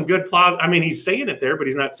out some good I mean, he's saying it there, but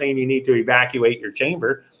he's not saying you need to evacuate your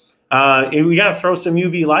chamber. We got to throw some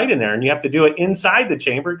UV light in there, and you have to do it inside the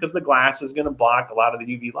chamber because the glass is going to block a lot of the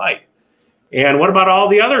UV light. And what about all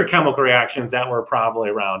the other chemical reactions that were probably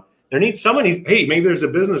around? There needs somebody, hey, maybe there's a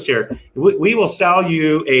business here. We will sell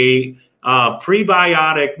you a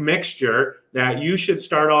prebiotic mixture that you should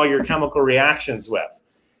start all your chemical reactions with.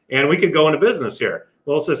 And we could go into business here.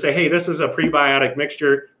 We'll just say, hey, this is a prebiotic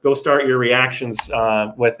mixture. Go start your reactions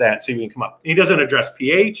with that so you can come up. He doesn't address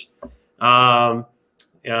pH and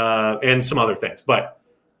some other things. But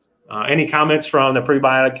any comments from the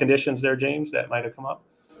prebiotic conditions there, James, that might have come up?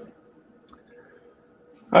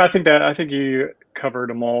 I think you covered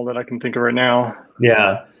them all that I can think of right now.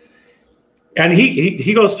 Yeah. And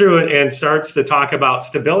he goes through it and starts to talk about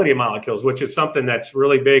stability of molecules, which is something that's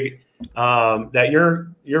really big that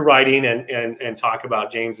you're writing and talk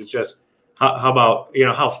about, James. Is just how about,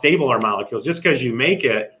 how stable are molecules? Just because you make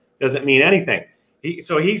it doesn't mean anything.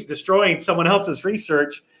 So he's destroying someone else's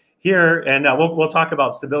research here, and we'll talk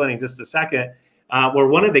about stability in just a second. Where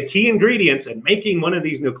one of the key ingredients in making one of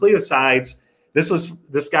these nucleosides,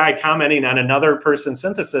 this guy commenting on another person's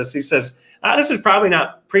synthesis. He says, this is probably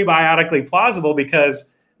not prebiotically plausible because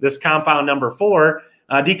this compound number 4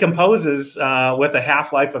 decomposes with a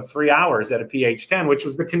half-life of 3 hours at a pH 10, which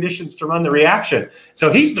was the conditions to run the reaction.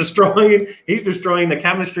 So he's destroying the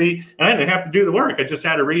chemistry, and I didn't have to do the work. I just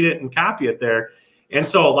had to read it and copy it there. And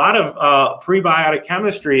so a lot of prebiotic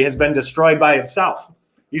chemistry has been destroyed by itself.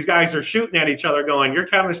 These guys are shooting at each other going, your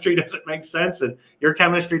chemistry doesn't make sense, and your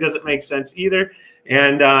chemistry doesn't make sense either.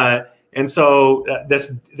 And so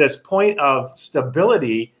this point of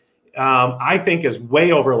stability, I think, is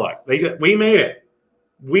way overlooked. We made it.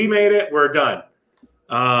 We made it. We're done.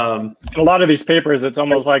 A lot of these papers, it's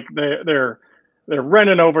almost like they're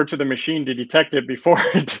running over to the machine to detect it before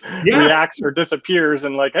it reacts or disappears,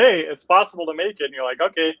 and like, hey, it's possible to make it. And you're like,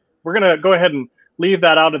 okay, we're gonna go ahead and leave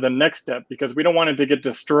that out of the next step because we don't want it to get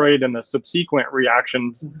destroyed in the subsequent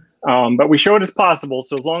reactions. But we show it as possible.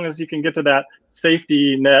 So as long as you can get to that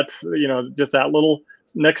safety net, just that little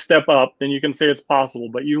next step up, then you can say it's possible.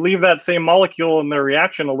 But you leave that same molecule in the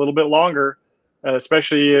reaction a little bit longer,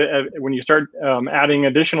 especially when you start adding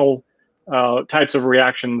additional types of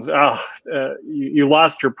reactions. You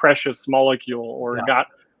lost your precious molecule or got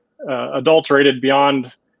adulterated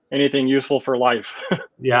beyond anything useful for life.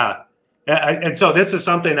 Yeah. And so this is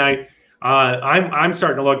something I'm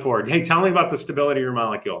starting to look forward. Hey, tell me about the stability of your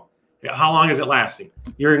molecule. How long is it lasting?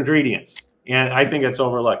 Your ingredients. And I think it's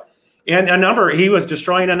overlooked. And he was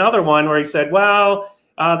destroying another one where he said, well,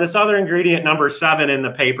 this other ingredient, number 7 in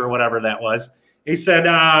the paper, whatever that was, he said,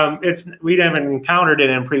 we haven't encountered it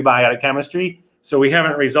in prebiotic chemistry, so we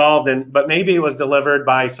haven't resolved it, but maybe it was delivered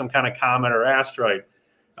by some kind of comet or asteroid.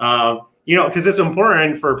 Because it's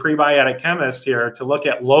important for prebiotic chemists here to look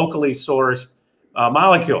at locally sourced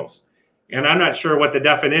molecules. And I'm not sure what the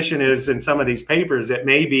definition is in some of these papers. It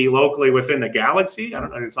may be locally within the galaxy. I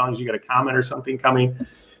don't know, as long as you get a comet or something coming.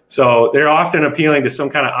 So they're often appealing to some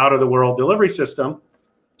kind of out-of-the-world delivery system,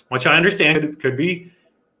 which I understand could be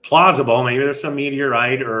plausible. Maybe there's some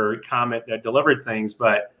meteorite or comet that delivered things,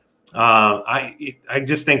 but I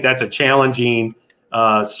just think that's a challenging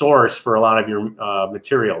source for a lot of your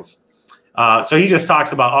materials. So he just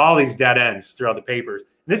talks about all these dead ends throughout the papers.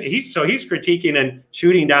 He's critiquing and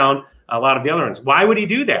shooting down a lot of the other ones. Why would he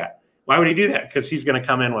do that? Why would he do that? Because he's going to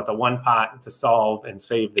come in with a one pot to solve and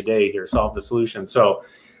save the day here, solve the solution. So,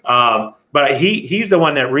 but he's the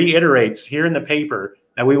one that reiterates here in the paper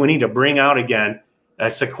that we need to bring out again. A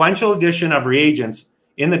sequential addition of reagents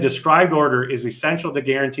in the described order is essential to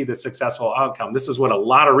guarantee the successful outcome. This is what a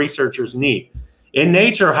lot of researchers need. In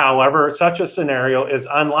nature, however, such a scenario is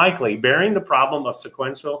unlikely, bearing the problem of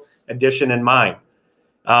sequential addition in mind.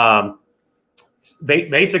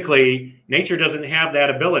 Basically, nature doesn't have that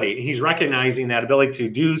ability. He's recognizing that ability to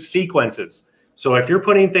do sequences. So if you're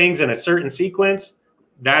putting things in a certain sequence,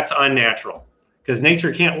 that's unnatural because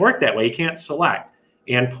nature can't work that way. You can't select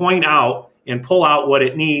and point out and pull out what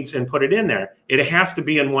it needs and put it in there. It has to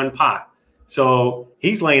be in one pot. So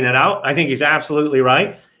he's laying it out. I think he's absolutely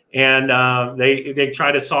right. And they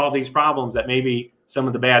try to solve these problems that maybe some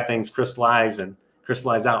of the bad things crystallize out.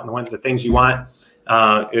 And the things you want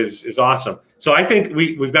is awesome. So I think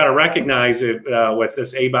we've got to recognize it with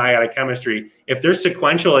this abiotic chemistry. If there's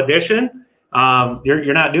sequential addition,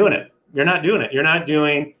 you're not doing it. You're not doing it. You're not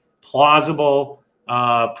doing plausible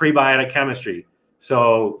prebiotic chemistry.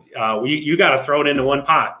 So you got to throw it into one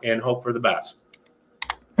pot and hope for the best.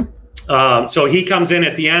 So he comes in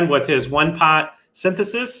at the end with his one pot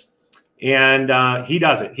synthesis, and he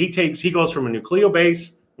does it. He goes from a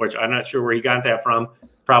nucleobase, which I'm not sure where he got that from,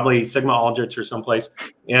 probably Sigma Aldrich or someplace,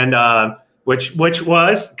 and which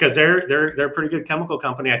was, because they're a pretty good chemical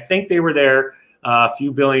company. I think they were there a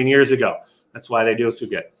few billion years ago. That's why they do so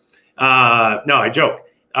good. No, I joke.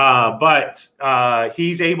 But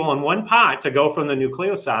he's able in one pot to go from the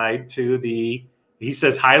nucleoside to the, he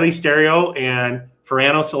says, highly stereo and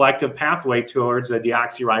ferranoselective pathway towards the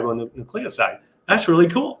deoxyribonucleoside. That's really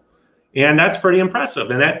cool. And that's pretty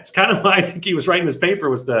impressive. And that's kind of why I think he was writing this paper,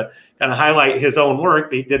 was to kind of highlight his own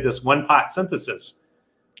work. He did this one pot synthesis.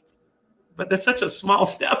 But that's such a small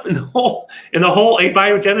step in the whole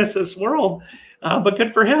abiogenesis world. But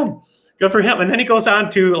good for him. Good for him. And then he goes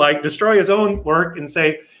on to like destroy his own work and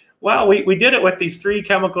say, well, we did it with these 3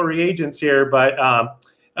 chemical reagents here, but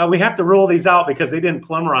we have to rule these out because they didn't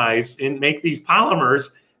polymerize and make these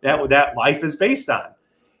polymers that life is based on.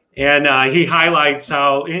 And he highlights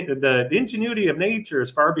how the ingenuity of nature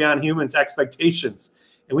is far beyond humans' expectations.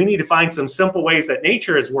 And we need to find some simple ways that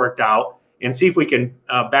nature has worked out and see if we can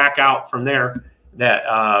back out from there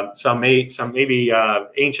that some maybe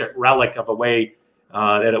ancient relic of a way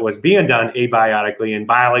that it was being done abiotically, and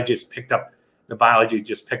biology just picked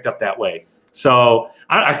up that way. So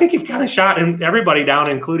I think you've kind of shot everybody down,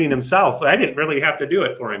 including himself. I didn't really have to do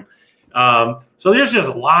it for him. So there's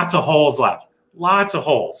just lots of holes left. Lots of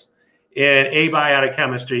holes in abiotic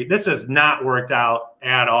chemistry. This has not worked out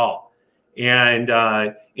at all. And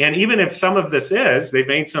even if some of this they've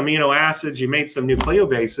made some amino acids, you made some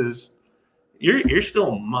nucleobases, you're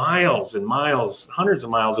still miles and miles, hundreds of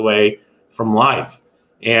miles away from life.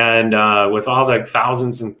 And with all the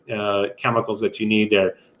thousands of chemicals that you need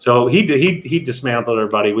there. So he dismantled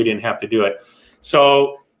everybody. We didn't have to do it.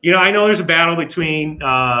 So, I know there's a battle between,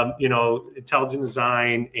 intelligent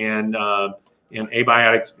design and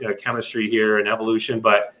abiotic chemistry here and evolution,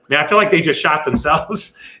 but man, I feel like they just shot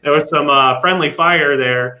themselves. There was some friendly fire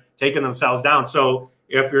there, taking themselves down. So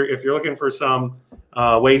if you're looking for some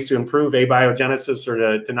ways to improve abiogenesis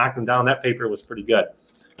or to knock them down, that paper was pretty good.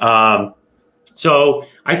 So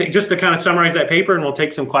I think just to kind of summarize that paper, and we'll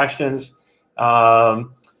take some questions. All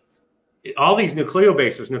these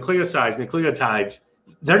nucleobases, nucleosides, nucleotides,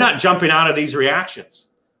 they're not jumping out of these reactions.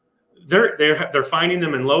 They're finding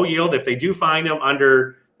them in low yield. If they do find them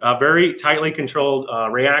under very tightly controlled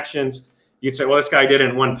reactions, you'd say, well, this guy did it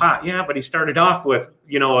in one pot. Yeah, but he started off with,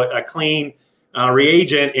 a clean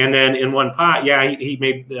reagent, and then in one pot, yeah, he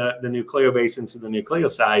made the nucleobase into the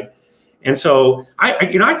nucleoside. And so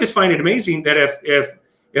I just find it amazing that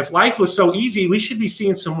if life was so easy, we should be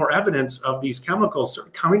seeing some more evidence of these chemicals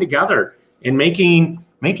coming together and making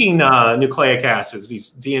nucleic acids,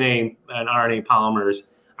 these DNA and RNA polymers.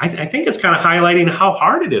 I think it's kind of highlighting how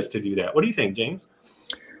hard it is to do that. What do you think, James?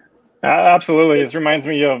 Absolutely. This reminds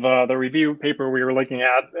me of the review paper we were looking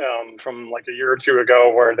at from like a year or two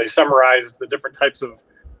ago, where they summarized the different types of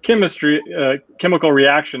chemical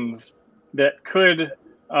reactions that could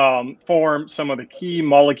form some of the key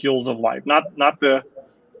molecules of life, not the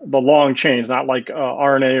long chains, not like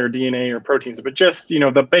RNA or DNA or proteins, but just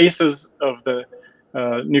the bases of the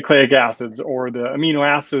nucleic acids or the amino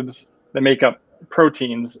acids that make up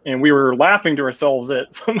proteins. And we were laughing to ourselves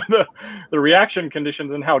at some of the reaction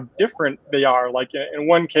conditions and how different they are. Like in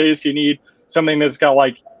one case, you need something that's got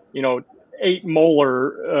like 8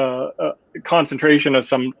 molar concentration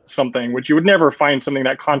of something, which you would never find something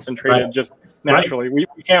that concentrated just naturally. Right.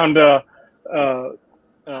 We found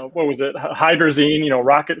what was it, hydrazine,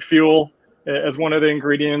 rocket fuel, as one of the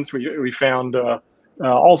ingredients. We found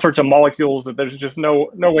all sorts of molecules that there's just no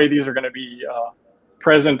way these are going to be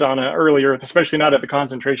present on an early Earth, especially not at the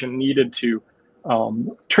concentration needed to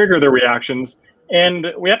trigger the reactions. And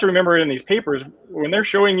we have to remember in these papers, when they're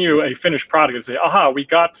showing you a finished product, they say, aha, we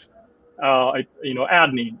got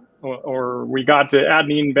adenine, or we got to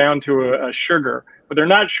adenine bound to a sugar. What they're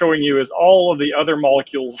not showing you is all of the other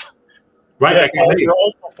molecules that are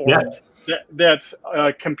also formed,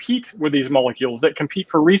 that compete with these molecules, that compete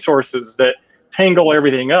for resources, that tangle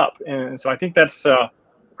everything up. And so I think that's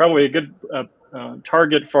probably a good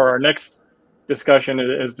target for our next discussion,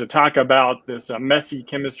 is to talk about this messy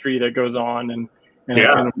chemistry that goes on. And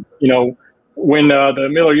when the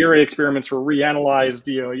Miller-Urey experiments were reanalyzed,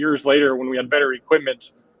 years later, when we had better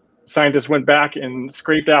equipment, scientists went back and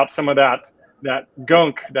scraped out some of that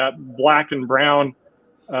gunk, that black and brown,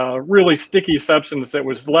 really sticky substance that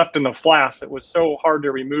was left in the flask that was so hard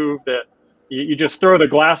to remove that you just throw the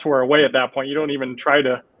glassware away at that point. You don't even try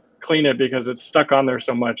to clean it because it's stuck on there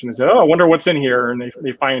so much. And they say, oh, I wonder what's in here. And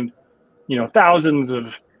they find, you know, thousands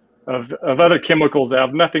of other chemicals that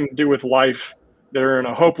have nothing to do with life. They're in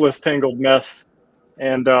a hopeless, tangled mess.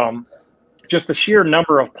 And just the sheer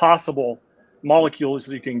number of possible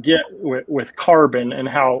molecules you can get with carbon, and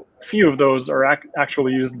how few of those are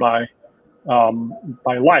actually used by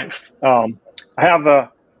life. I have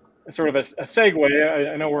a sort of a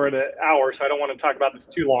segue. I know we're at an hour, so I don't want to talk about this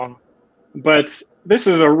too long. But this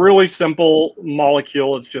is a really simple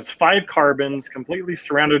molecule. It's just 5 carbons completely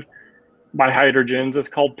surrounded by hydrogens. It's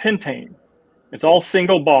called pentane. It's all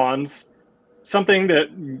single bonds. Something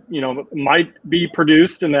that, you know, might be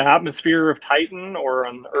produced in the atmosphere of Titan or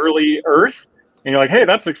on early Earth. And you're like, hey,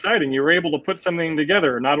 that's exciting. You were able to put something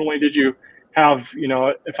together. Not only did you have, you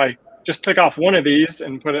know, if I just took off one of these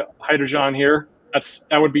and put a hydrogen on here,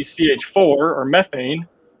 that would be CH4 or methane.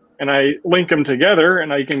 And I link them together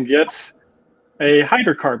and I can get a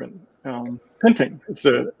hydrocarbon, pentane.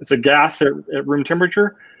 It's a gas at room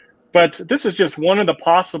temperature. But this is just one of the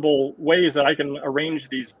possible ways that I can arrange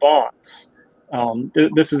these bonds.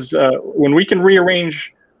 This is when we can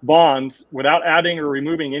rearrange bonds without adding or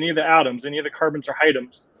removing any of the atoms, any of the carbons or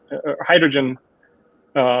hydrogen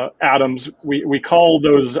atoms, we call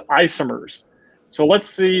those isomers. So let's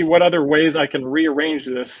see what other ways I can rearrange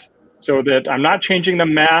this so that I'm not changing the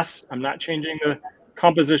mass, I'm not changing the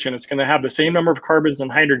composition. It's going to have the same number of carbons and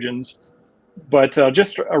hydrogens, but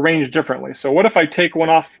just arranged differently. So what if I take one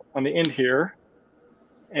off on the end here,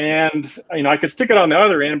 and you know, I could stick it on the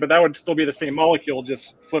other end, but that would still be the same molecule,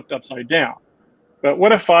 just flipped upside down. But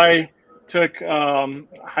what if I took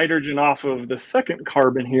hydrogen off of the second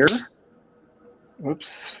carbon here?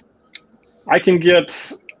 Oops. I can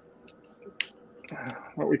get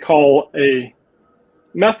what we call a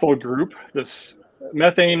methyl group, this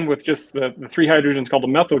methane with just the 3 hydrogens called a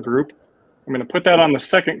methyl group. I'm going to put that on the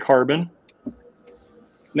second carbon.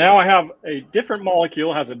 Now I have a different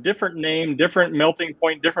molecule, has a different name, different melting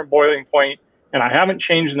point, different boiling point, and I haven't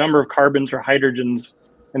changed the number of carbons or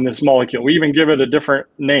hydrogens in this molecule. We even give it a different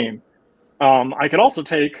name. I could also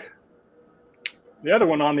take the other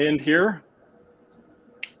one on the end here,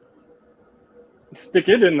 stick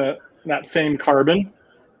it in that same carbon,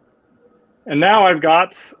 and now I've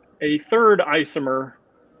got a third isomer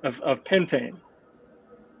of pentane.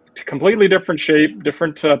 Completely different shape,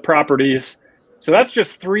 different properties. So that's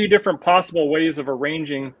just 3 different possible ways of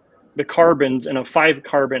arranging the carbons in a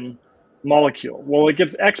 5-carbon molecule. Well, it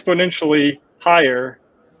gets exponentially higher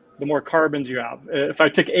the more carbons you have. If I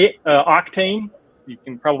took octane, you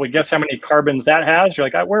can probably guess how many carbons that has. You're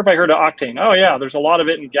like, where have I heard of octane? Oh yeah, there's a lot of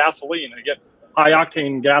it in gasoline. I get high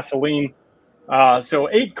octane gasoline. So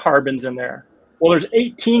 8 carbons in there. Well, there's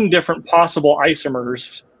 18 different possible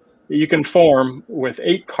isomers that you can form with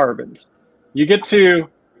 8 carbons. You get to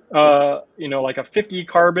you know, like a 50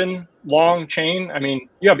 carbon long chain. I mean,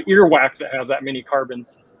 you have earwax that has that many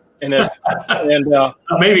carbons in it. And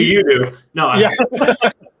maybe you do. No. Yeah.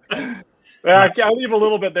 I'll leave a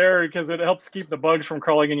little bit there because it helps keep the bugs from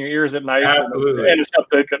crawling in your ears at night. Absolutely. And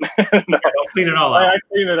septic. No, don't clean it all out. I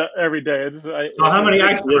clean it every day. So how many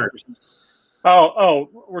isomers? Oh,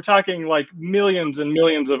 we're talking like millions and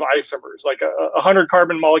millions of isomers, like a 100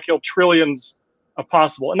 carbon molecule, trillions of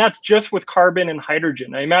possible. And that's just with carbon and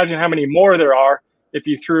hydrogen. Now imagine how many more there are if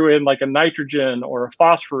you threw in like a nitrogen or a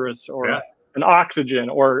phosphorus or an oxygen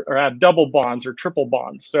or add double bonds or triple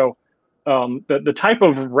bonds. So the type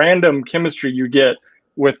of random chemistry you get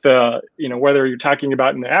with, you know, whether you're talking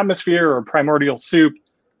about in the atmosphere or primordial soup,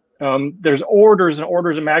 there's orders and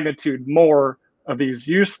orders of magnitude more of these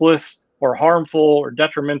useless or harmful or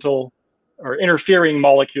detrimental or interfering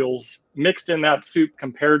molecules mixed in that soup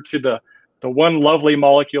compared to the one lovely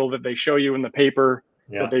molecule that they show you in the paper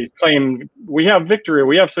that they claim we have victory,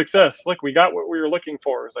 we have success. Look, we got what we were looking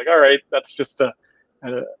for. It's like, all right, that's just a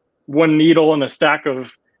one needle in a stack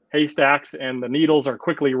of haystacks, and the needles are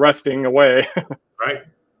quickly rusting away. Right.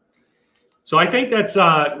 So I think that's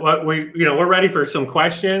what we're ready for some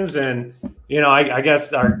questions, and I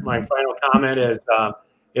guess my final comment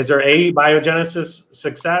is there abiogenesis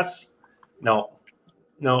success? No,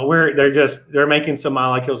 they're making some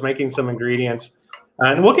molecules, making some ingredients,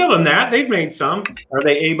 and we'll give them that. They've made some. Are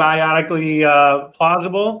they abiotically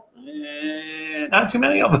plausible? Not too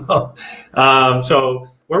many of them. So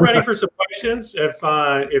we're ready for some questions. If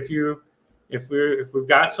we've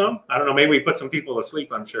got some, I don't know. Maybe we put some people to sleep.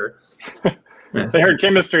 I'm sure. They heard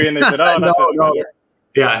chemistry and they said, "Oh, that's no.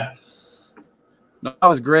 Yeah, that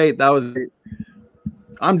was great. That was great.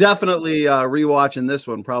 I'm definitely rewatching this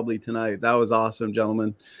one probably tonight. That was awesome,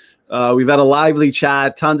 gentlemen. We've had a lively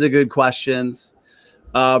chat, tons of good questions.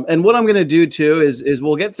 And what I'm going to do too is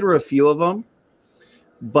we'll get through a few of them.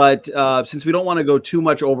 But since we don't want to go too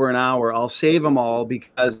much over an hour, I'll save them all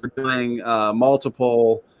because we're doing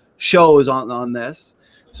multiple shows on this.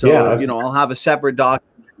 So, Yeah. you know, I'll have a separate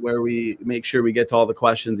document where we make sure we get to all the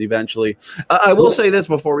questions eventually. I will say this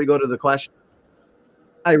before we go to the question.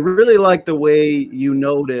 I really like the way you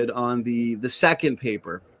noted on the second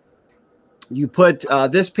paper. You put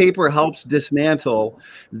this paper helps dismantle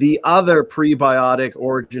the other prebiotic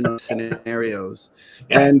origin of scenarios.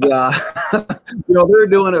 And, you know, they're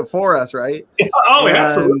doing it for us, right? Oh, and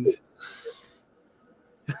absolutely.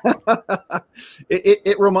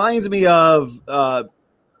 It reminds me of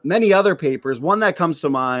many other papers. One that comes to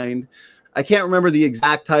mind, I can't remember the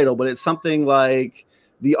exact title, but it's something like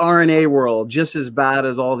the RNA world, just as bad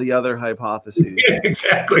as all the other hypotheses. Yeah,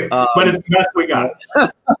 exactly. But it's the best we got.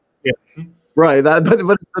 Yeah. Right. But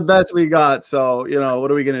it's the best we got. So, you know, what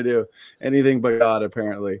are we going to do? Anything but God,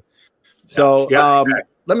 apparently. So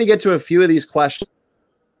let me get to a few of these questions.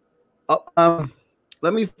 Let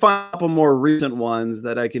me find a couple more recent ones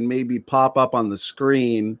that I can maybe pop up on the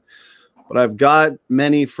screen. But I've got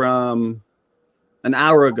many from an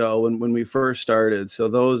hour ago when we first started. So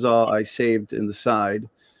those I saved in the side.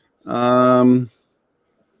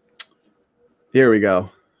 Here we go.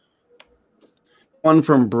 One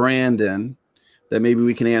from Brandon that maybe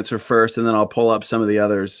we can answer first, and then I'll pull up some of the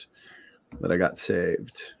others that I got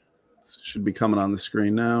saved. Should be coming on the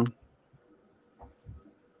screen now.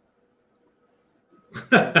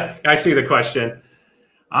 I see the question.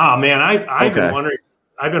 Oh man, I've been wondering.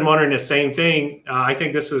 I've been wondering the same thing. I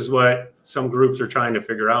think this is what some groups are trying to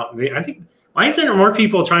figure out. I think, why isn't there more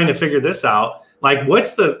people trying to figure this out? Like,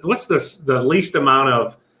 what's the least amount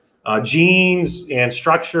of genes and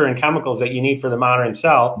structure and chemicals that you need for the modern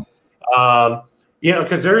cell? You know,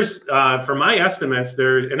 because there's, from my estimates,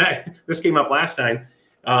 this came up last time.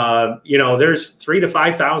 You know, there's 3,000 to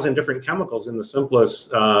 5,000 different chemicals in the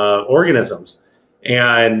simplest organisms,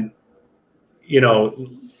 and you know,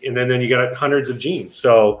 and then you got hundreds of genes.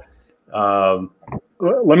 So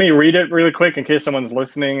let me read it really quick in case someone's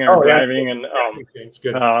listening or driving. And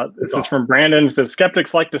this is from Brandon. It says,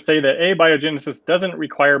 skeptics like to say that abiogenesis doesn't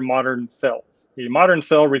require modern cells. A modern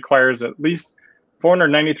cell requires at least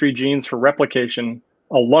 493 genes for replication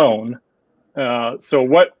alone. So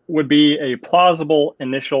what would be a plausible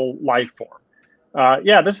initial life form?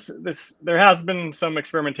 Yeah, there has been some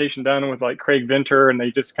experimentation done with like Craig Venter, and they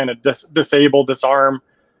just kind of disarm,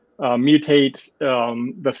 mutate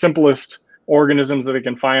the simplest organisms that they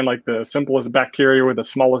can find, like the simplest bacteria with the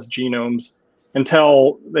smallest genomes,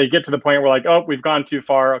 until they get to the point where like, oh, we've gone too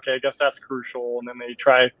far. Okay, I guess that's crucial. And then they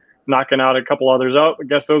try knocking out a couple others. Oh, I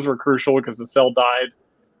guess those were crucial because the cell died.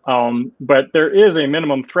 But there is a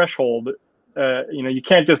minimum threshold. You know, you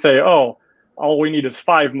can't just say, oh, all we need is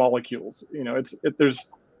 5 molecules. You know,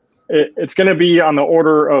 it's going to be on the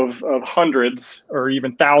order of hundreds or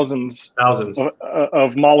even thousands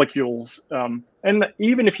of molecules. And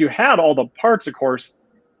even if you had all the parts, of course,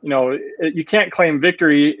 you know, you can't claim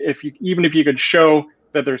victory even if you could show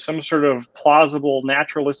that there's some sort of plausible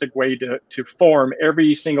naturalistic way to form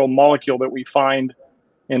every single molecule that we find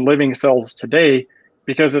in living cells today,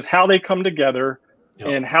 because it's how they come together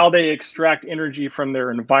and how they extract energy from their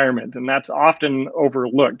environment. And that's often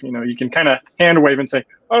overlooked. You know, you can kind of hand wave and say,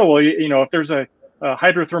 oh, well, you know, if there's a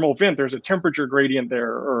hydrothermal vent, there's a temperature gradient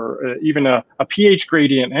there, or even a pH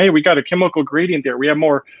gradient. Hey, we got a chemical gradient there. We have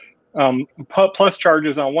more plus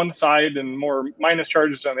charges on one side and more minus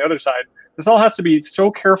charges on the other side. This all has to be so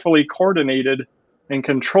carefully coordinated and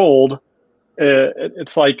controlled.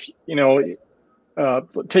 It's like, you know,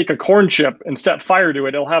 take a corn chip and set fire to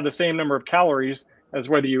it. It'll have the same number of calories as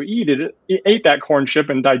whether you ate that corn chip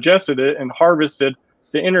and digested it and harvested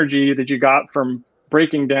the energy that you got from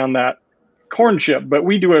breaking down that corn chip. But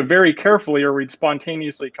we do it very carefully, or we'd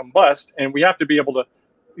spontaneously combust, and we have to be able to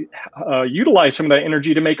utilize some of that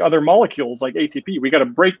energy to make other molecules like ATP. We got to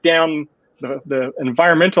break down the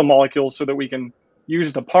environmental molecules so that we can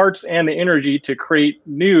use the parts and the energy to create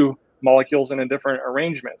new molecules in a different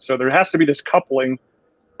arrangement. So there has to be this coupling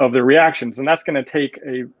of the reactions, and that's going to take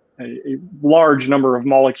a large number of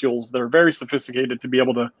molecules that are very sophisticated to be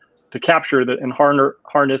able to capture that and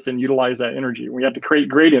harness and utilize that energy. We have to create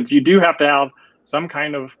gradients. You do have to have some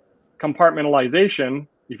kind of compartmentalization.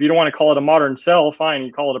 If you don't want to call it a modern cell, fine,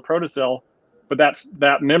 you call it a protocell, but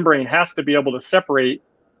that membrane has to be able to separate,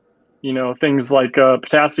 you know, things like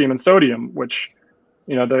potassium and sodium, which,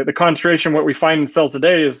 you know, the concentration what we find in cells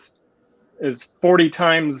today is 40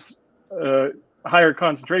 times higher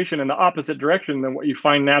concentration in the opposite direction than what you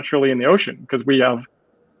find naturally in the ocean, because we have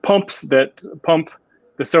pumps that pump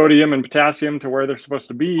the sodium and potassium to where they're supposed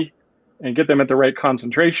to be and get them at the right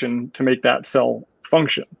concentration to make that cell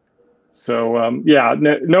function. So yeah,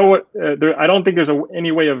 I don't think there's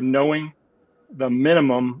any way of knowing the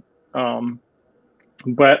minimum,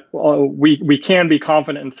 but we can be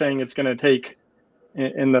confident in saying it's going to take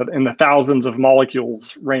in the thousands of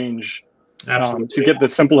molecules range to get the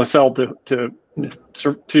simplest cell to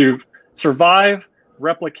survive,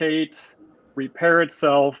 replicate, repair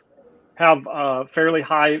itself, have a fairly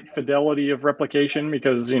high fidelity of replication,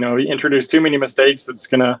 because you introduce too many mistakes, you're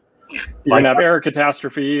gonna have error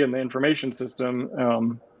catastrophe in the information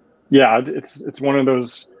system. Yeah, it's one of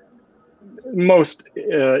those most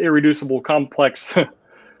irreducible complex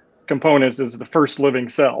components is the first living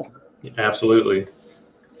cell. Absolutely.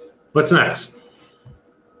 What's next?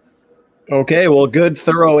 Okay, well, good,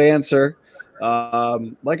 thorough answer.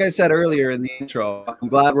 Like I said earlier in the intro, I'm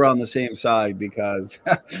glad we're on the same side because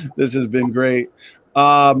this has been great.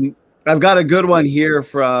 I've got a good one here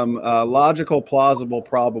from Logical, Plausible,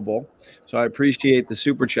 Probable. So I appreciate the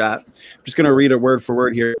super chat. I'm just going to read it word for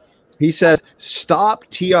word here. He says, stop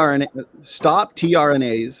tRNAs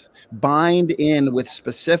bind in with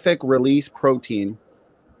specific release protein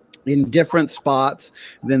in different spots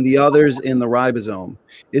than the others in the ribosome.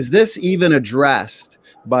 Is this even addressed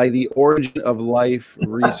by the origin of life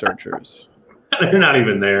researchers? They're not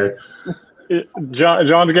even there.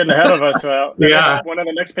 John's getting ahead of us. Yeah. One of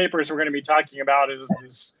the next papers we're going to be talking about is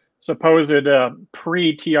this supposed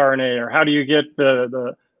pre-tRNA, or how do you get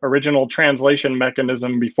the original translation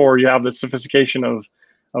mechanism before you have the sophistication of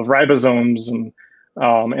ribosomes and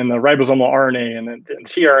the ribosomal RNA and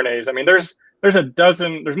tRNAs. I mean, there's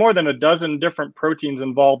more than a dozen different proteins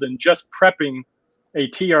involved in just prepping a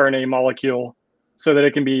tRNA molecule so that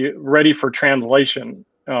it can be ready for translation.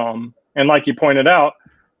 And like you pointed out,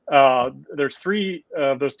 there's 3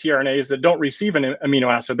 of those tRNAs that don't receive an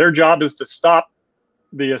amino acid. Their job is to stop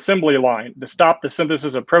the assembly line, to stop the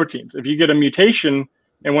synthesis of proteins. If you get a mutation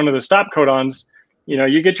in one of the stop codons,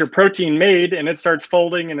 you get your protein made and it starts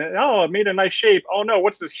folding and it made a nice shape. Oh no,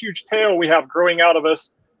 what's this huge tail we have growing out of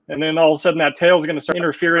us? And then all of a sudden that tail is going to start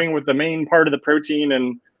interfering with the main part of the protein,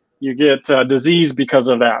 and you get disease because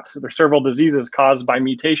of that. So there's several diseases caused by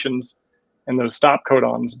mutations in those stop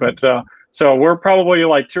codons. But so we're probably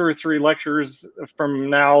like 2 or 3 lectures from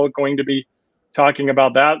now going to be talking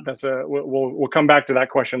about that. We'll come back to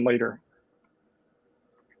that question later.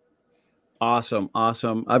 Awesome.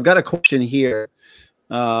 I've got a question here.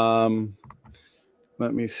 Let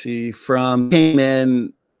me see. Came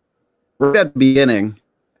in right at the beginning.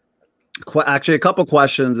 Actually, a couple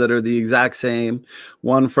questions that are the exact same.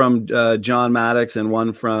 One from John Maddox and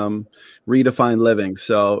one from Redefined Living.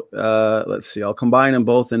 So let's see. I'll combine them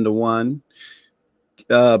both into one.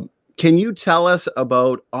 Can you tell us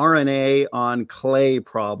about RNA on clay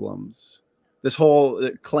problems? This whole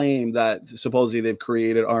claim that supposedly they've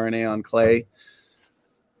created RNA on clay.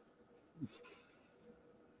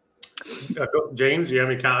 James, do you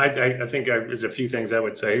have any comment? I think there's a few things I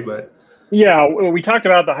would say, but. Yeah, we talked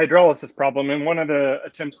about the hydrolysis problem, and one of the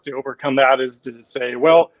attempts to overcome that is to say,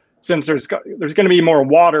 well, since there's going to be more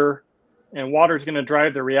water, and water is going to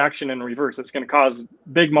drive the reaction in reverse, it's going to cause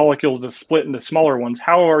big molecules to split into smaller ones.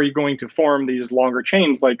 How are you going to form these longer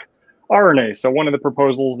chains like RNA? So one of the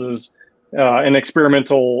proposals is an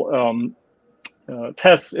experimental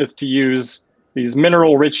test is to use these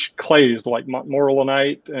mineral-rich clays like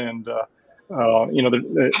morylonite, and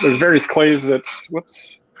there's various clays that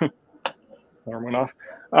alarm went off,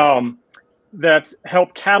 that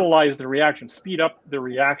help catalyze the reaction, speed up the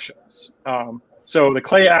reactions. So the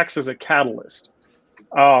clay acts as a catalyst.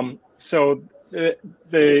 So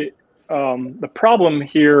the problem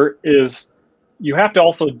here is you have to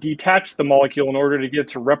also detach the molecule in order to get it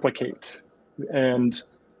to replicate. And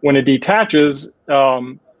when it detaches,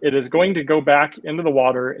 it is going to go back into the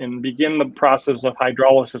water and begin the process of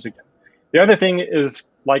hydrolysis again. The other thing is,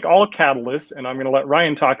 like all catalysts, and I'm going to let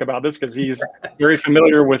Ryan talk about this because he's very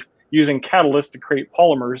familiar with using catalysts to create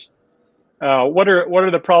polymers. What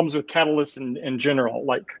are the problems with catalysts in general,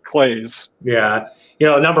 like clays? Yeah,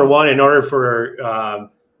 number one, in order for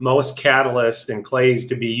most catalysts and clays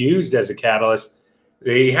to be used as a catalyst,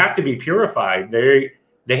 they have to be purified. They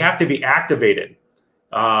have to be activated.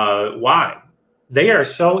 Why? They are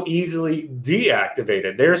so easily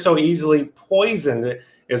deactivated. They're so easily poisoned,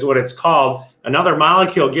 is what it's called. Another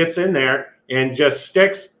molecule gets in there and just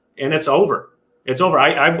sticks, and it's over. It's over.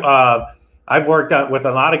 I've worked with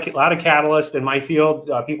a lot of catalysts in my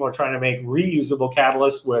field. People are trying to make reusable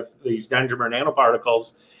catalysts with these Dendrimer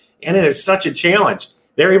nanoparticles, And it is such a challenge.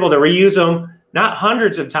 They're able to reuse them, not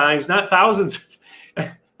hundreds of times, not thousands,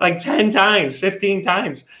 like 10 times, 15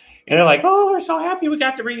 times. And they're like, oh, we're so happy we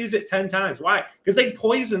got to reuse it 10 times. Why? Because they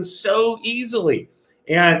poison so easily.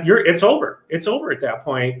 And it's over. It's over at that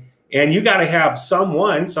point. And you got to have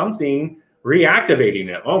something reactivating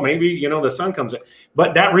it. Oh, maybe, you know, the sun comes in.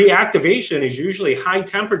 But that reactivation is usually high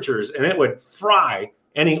temperatures, and it would fry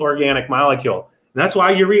any organic molecule. And that's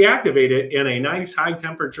why you reactivate it in a nice high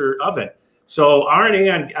temperature oven. So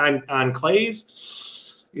RNA on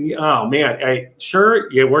clays, oh man,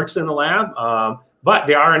 sure, it works in the lab, but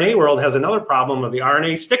the RNA world has another problem of the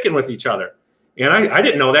RNA sticking with each other. And I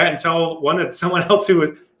didn't know that until someone else who was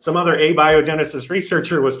some other abiogenesis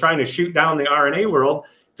researcher was trying to shoot down the RNA world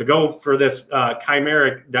to go for this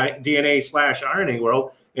chimeric DNA/RNA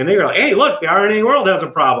world. And they were like, hey, look, the RNA world has a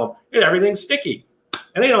problem. Everything's sticky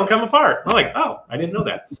and they don't come apart. I'm like, oh, I didn't know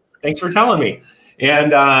that. Thanks for telling me.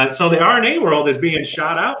 And so the RNA world is being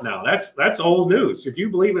shot out now. That's old news. If you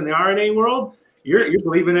believe in the RNA world, you're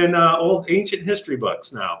believing in old ancient history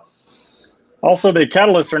books now. Also, the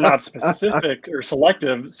catalysts are not specific or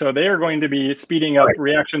selective, so they are going to be speeding up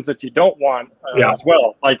reactions that you don't want as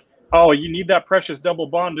well. Like, oh, you need that precious double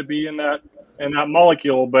bond to be in that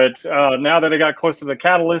molecule, but now that it got close to the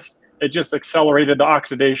catalyst, it just accelerated the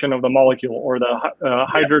oxidation of the molecule, or the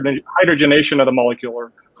hydrogenation of the molecule,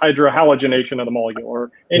 or hydrohalogenation of the molecule,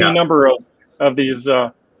 or any number of these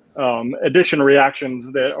addition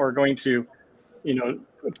reactions that are going to, you know,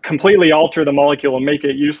 completely alter the molecule and make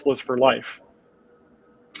it useless for life.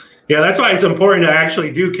 Yeah, that's why it's important to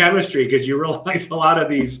actually do chemistry, because you realize a lot of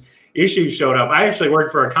these issues showed up. I actually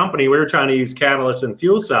worked for a company. We were trying to use catalysts in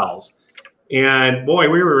fuel cells. And boy,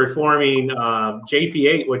 we were reforming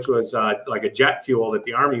JP8, which was like a jet fuel that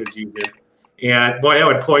the Army was using. And boy, that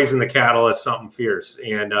would poison the catalyst, something fierce.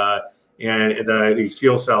 And these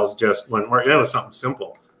fuel cells just wouldn't work. That was something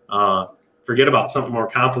simple. Forget about something more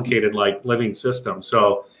complicated like living systems.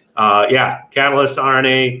 So yeah, catalyst,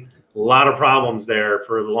 RNA, a lot of problems there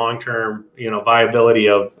for the long-term, you know, viability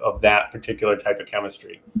of that particular type of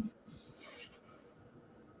chemistry.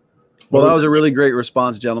 Well, that was a really great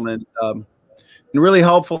response, gentlemen, and really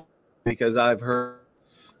helpful, because I've heard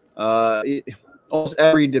almost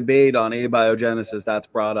every debate on abiogenesis that's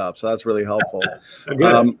brought up. So that's really helpful.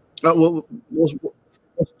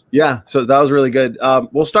 Yeah, so that was really good.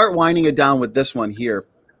 We'll start winding it down with this one here.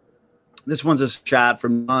 This one's a chat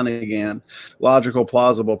from John again. Logical,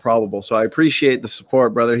 plausible, probable. So I appreciate the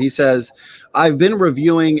support, brother. He says, I've been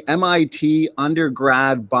reviewing MIT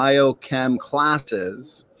undergrad biochem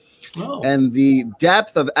classes, and the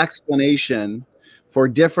depth of explanation for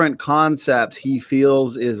different concepts he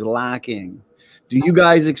feels is lacking. Do you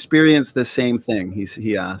guys experience the same thing?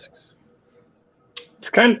 He asks.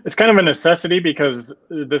 It's kind of a necessity, because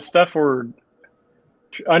the stuff we're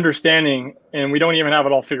understanding, and we don't even have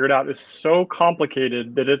it all figured out, is so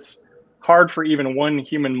complicated that it's hard for even one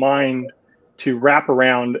human mind to wrap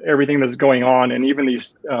around everything that's going on, and even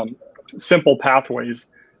these simple pathways.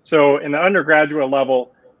 So in the undergraduate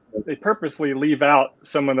level, they purposely leave out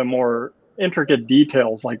some of the more intricate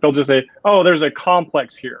details. Like they'll just say, oh, there's a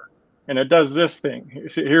complex here and it does this thing.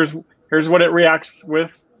 Here's what it reacts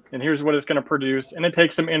with, and here's what it's going to produce, and it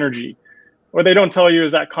takes some energy. What they don't tell you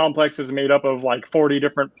is that complex is made up of like 40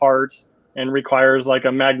 different parts and requires like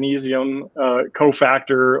a magnesium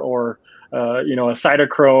cofactor, or you know, a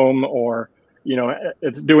cytochrome, or you know,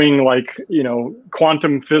 it's doing like, you know,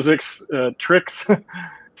 quantum physics tricks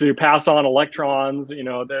to pass on electrons. You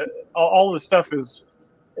know, that all this stuff is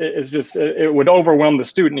just, it would overwhelm the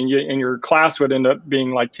student, and your class would end up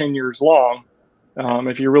being like 10 years long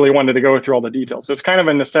if you really wanted to go through all the details. So it's kind of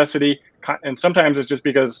a necessity, and sometimes it's just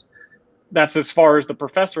because that's as far as the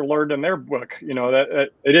professor learned in their book. You know,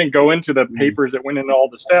 that they didn't go into the papers that went into all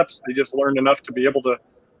the steps. They just learned enough to be able to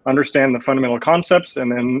understand the fundamental concepts, and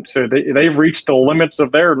then so they've reached the limits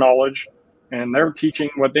of their knowledge, and they're teaching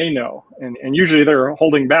what they know. And usually they're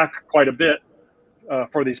holding back quite a bit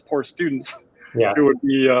for these poor students who would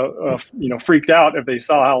be you know, freaked out if they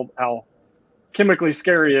saw how chemically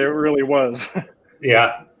scary it really was.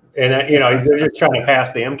 Yeah, and you know, they're just trying to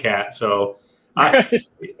pass the MCAT. So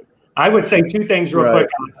I would say two things real quick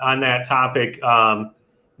on that topic.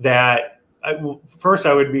 First,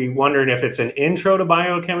 I would be wondering if it's an intro to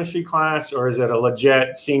biochemistry class, or is it a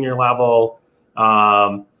legit senior level,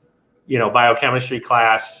 you know, biochemistry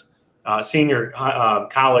class, senior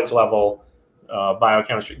college level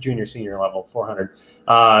biochemistry, junior, senior level, 400.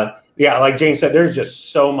 Yeah, like James said, there's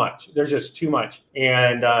just so much. There's just too much,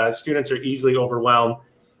 and students are easily overwhelmed.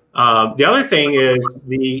 The other thing is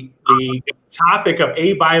the topic of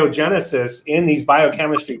abiogenesis in these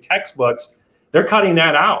biochemistry textbooks. They're cutting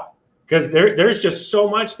that out because there's just so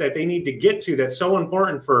much that they need to get to that's so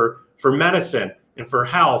important for medicine and for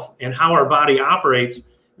health and how our body operates,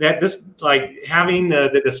 that this, like having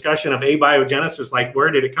the discussion of abiogenesis, like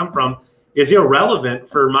where did it come from, is irrelevant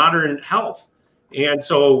for modern health. And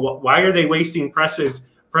so why are they wasting precious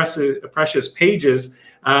pages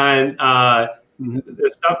on the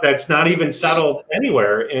stuff that's not even settled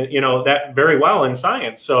anywhere, and that very well in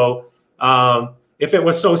science? So if it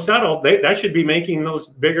was so settled, that should be making those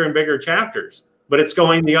bigger and bigger chapters, but it's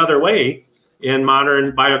going the other way in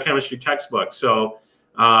modern biochemistry textbooks. So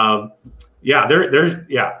yeah,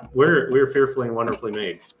 we're fearfully and wonderfully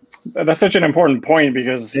made. That's such an important point,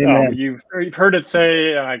 because you've heard it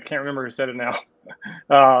say, and I can't remember who said it now,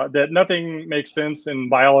 that nothing makes sense in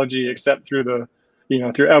biology except through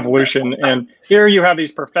through evolution. And here you have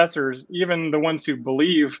these professors, even the ones who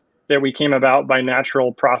believe that we came about by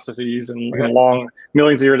natural processes and long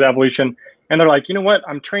millions of years of evolution, and they're like, you know what?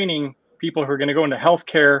 I'm training people who are going to go into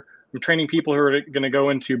healthcare. I'm training people who are going to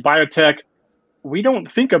go into biotech. We don't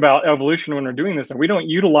think about evolution when we're doing this, and we don't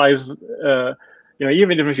utilize.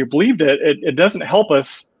 Even if you believed it, it doesn't help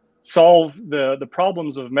us solve the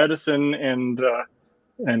problems of medicine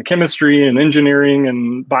and chemistry and engineering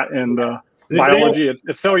and biology.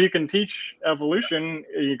 It's so you can teach evolution.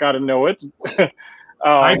 You got to know it.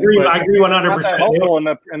 I agree 100%. Helpful in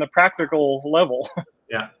the practical level.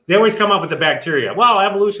 Yeah, they always come up with the bacteria. Well,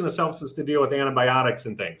 evolution helps us to deal with antibiotics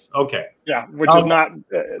and things. Okay. Yeah, which is not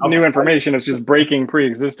new information. It's just breaking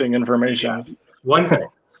pre-existing information. Yeah. One thing.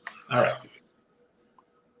 All right.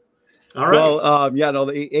 All right.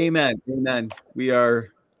 Well, amen. We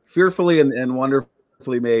are fearfully and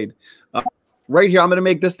wonderfully made. Right here, I'm going to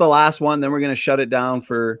make this the last one. Then we're going to shut it down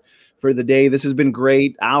for the day. This has been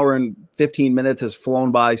great. Hour and 15 minutes has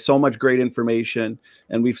flown by. So much great information,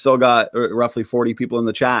 and we've still got roughly 40 people in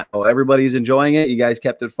the chat. Oh, everybody's enjoying it. You guys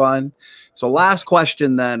kept it fun. So last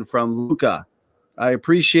question then from Luca. I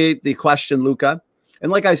appreciate the question, Luca.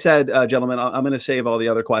 And like I said, gentlemen, I'm going to save all the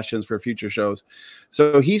other questions for future shows.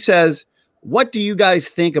 So he says, what do you guys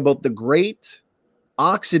think about the great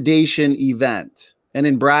oxidation event? And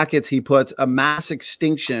in brackets, he puts a mass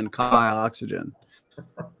extinction caused by oxygen.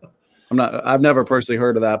 I've never personally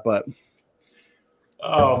heard of that, but.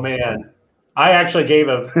 Oh man, I actually gave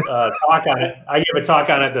a talk on it. I gave a talk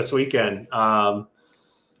on it this weekend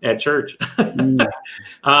at church.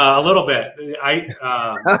 A little bit. I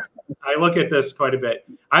look at this quite a bit.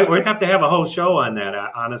 We'd have to have a whole show on that,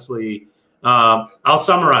 honestly. I'll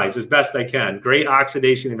summarize as best I can. Great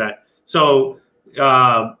oxidation event. So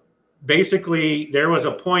basically, there was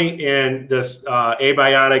a point in this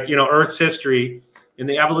abiotic, Earth's history in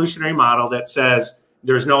the evolutionary model that says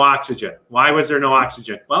there's no oxygen. Why was there no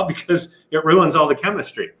oxygen? Well, because it ruins all the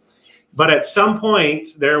chemistry. But at some point,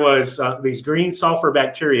 there was these green sulfur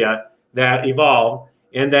bacteria that evolved,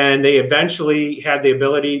 and then they eventually had the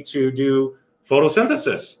ability to do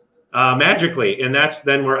photosynthesis magically, and that's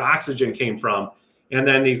then where oxygen came from. And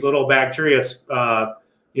then these little bacteria,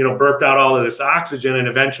 burped out all of this oxygen, and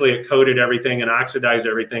eventually it coated everything and oxidized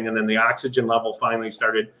everything, and then the oxygen level finally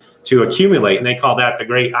started to accumulate, and they call that the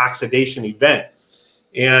great oxidation event.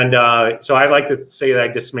 And so I like to say that I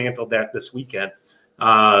dismantled that this weekend.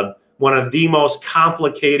 One of the most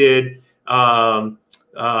complicated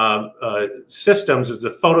systems is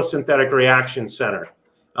the photosynthetic reaction center.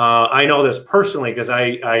 I know this personally because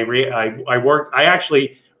I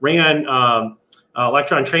actually ran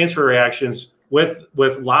electron transfer reactions with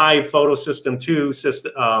live photosystem 2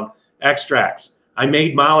 extracts. I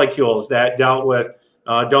made molecules that dealt with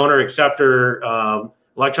donor-acceptor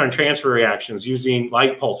electron transfer reactions using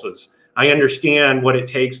light pulses. I understand what it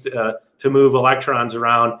takes to move electrons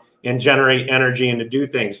around and generate energy and to do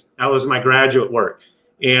things. That was my graduate work.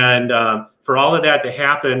 And for all of that to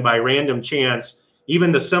happen by random chance,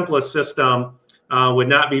 even the simplest system would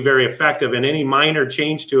not be very effective, and any minor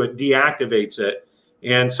change to it deactivates it.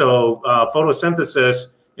 And so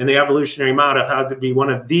photosynthesis in the evolutionary model had to be one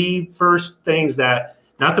of the first things that,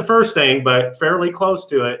 not the first thing, but fairly close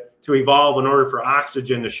to it, to evolve in order for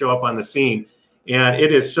oxygen to show up on the scene. And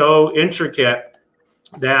it is so intricate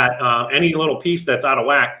that any little piece that's out of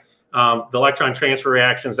whack, the electron transfer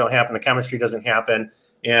reactions don't happen, the chemistry doesn't happen.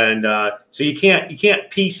 And so you can't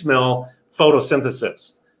piecemeal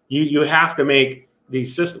photosynthesis. You have to make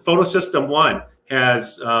these photosystem 1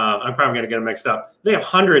 has, I'm probably going to get them mixed up. They have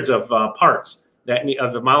hundreds of parts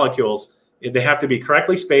of the molecules. They have to be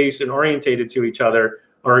correctly spaced and orientated to each other,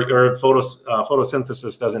 or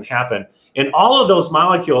photosynthesis doesn't happen. And all of those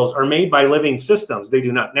molecules are made by living systems. They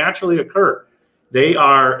do not naturally occur. They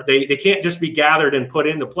can't just be gathered and put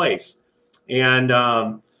into place. And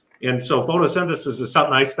so photosynthesis is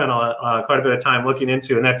something I spent quite a bit of time looking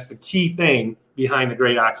into, and that's the key thing behind the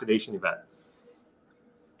great oxidation event.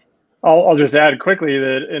 I'll just add quickly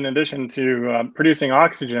that in addition to producing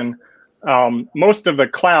oxygen, most of the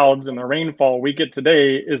clouds and the rainfall we get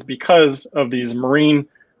today is because of these marine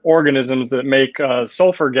organisms that make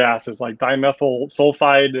sulfur gases like dimethyl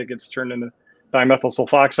sulfide that gets turned into dimethyl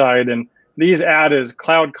sulfoxide. And these add as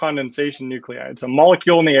cloud condensation nuclei. It's a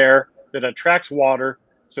molecule in the air that attracts water.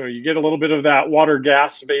 So you get a little bit of that water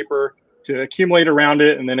gas vapor to accumulate around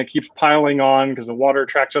it, and then it keeps piling on because the water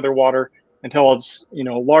attracts other water until it's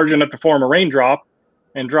large enough to form a raindrop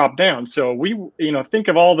and drop down. So we think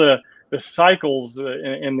of all the cycles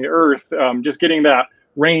in the earth, just getting that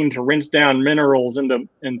rain to rinse down minerals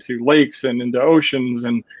into lakes and into oceans,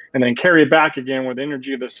 and then carry it back again with the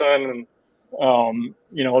energy of the sun. And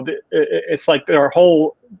it's like our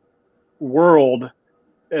whole world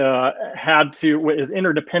is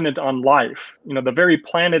interdependent on life. The very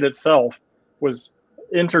planet itself was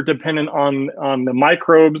interdependent on the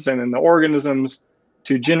microbes and in the organisms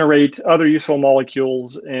to generate other useful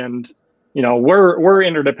molecules. And we're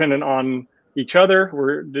interdependent on each other.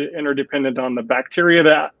 We're interdependent on the bacteria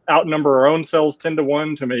that outnumber our own cells 10 to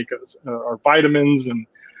 1 to make us, our vitamins. And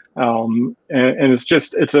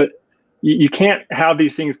you can't have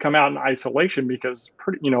these things come out in isolation, because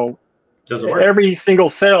every single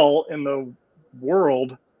cell in the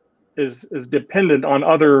world is dependent on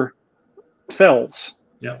other cells.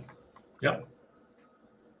 Yeah.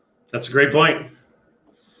 That's a great point.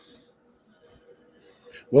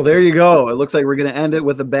 Well, there you go. It looks like we're going to end it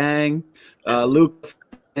with a bang. Luke,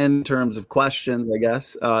 in terms of questions, I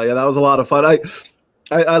guess. Yeah, that was a lot of fun.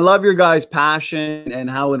 I love your guys' passion and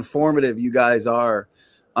how informative you guys are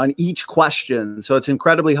on each question. So it's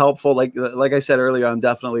incredibly helpful. Like I said earlier, I'm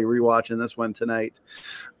definitely rewatching this one tonight.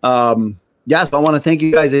 Yes, I want to thank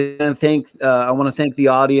you guys again. I want to thank the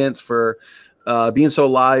audience for being so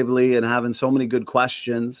lively and having so many good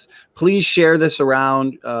questions. Please share this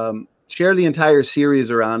around. Share the entire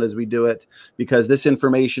series around as we do it, because this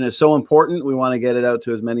information is so important. We want to get it out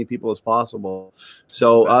to as many people as possible.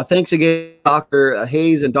 So thanks again, Dr.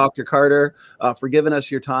 Hayes and Dr. Carter, for giving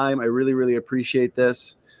us your time. I really, really appreciate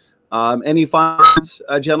this. Any final words,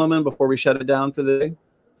 gentlemen, before we shut it down for the day?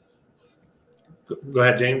 Go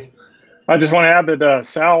ahead, James. I just want to add that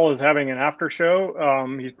Sal is having an after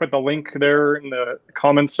show. He's put the link there in the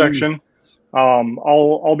comments section.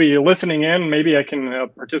 I'll be listening in. Maybe I can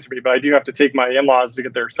participate, but I do have to take my in-laws to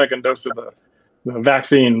get their second dose of the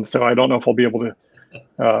vaccine. So I don't know if I'll be able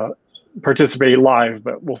to participate live,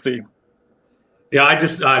 but we'll see. Yeah, I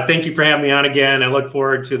just thank you for having me on again. I look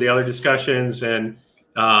forward to the other discussions and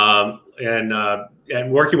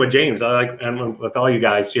working with James. And with all you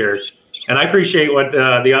guys here, and I appreciate what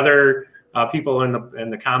the other people in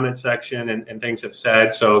the comment section and things have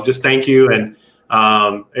said. So just thank you. And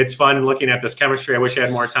it's fun looking at this chemistry. I wish I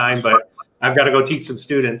had more time, but I've got to go teach some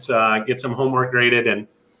students, get some homework graded, and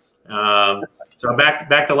so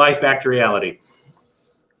back to life, back to reality.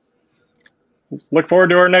 Look forward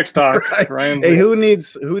to our next talk, Ryan. Hey, who needs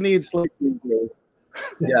sleep?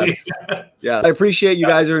 Yes. Yeah. I appreciate you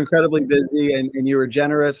guys are incredibly busy, and you were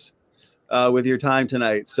generous with your time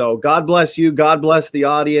tonight. So God bless you. God bless the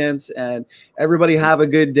audience, and everybody have a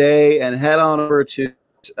good day, and head on over to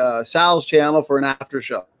Sal's channel for an after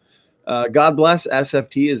show. God bless.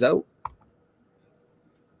 SFT is out.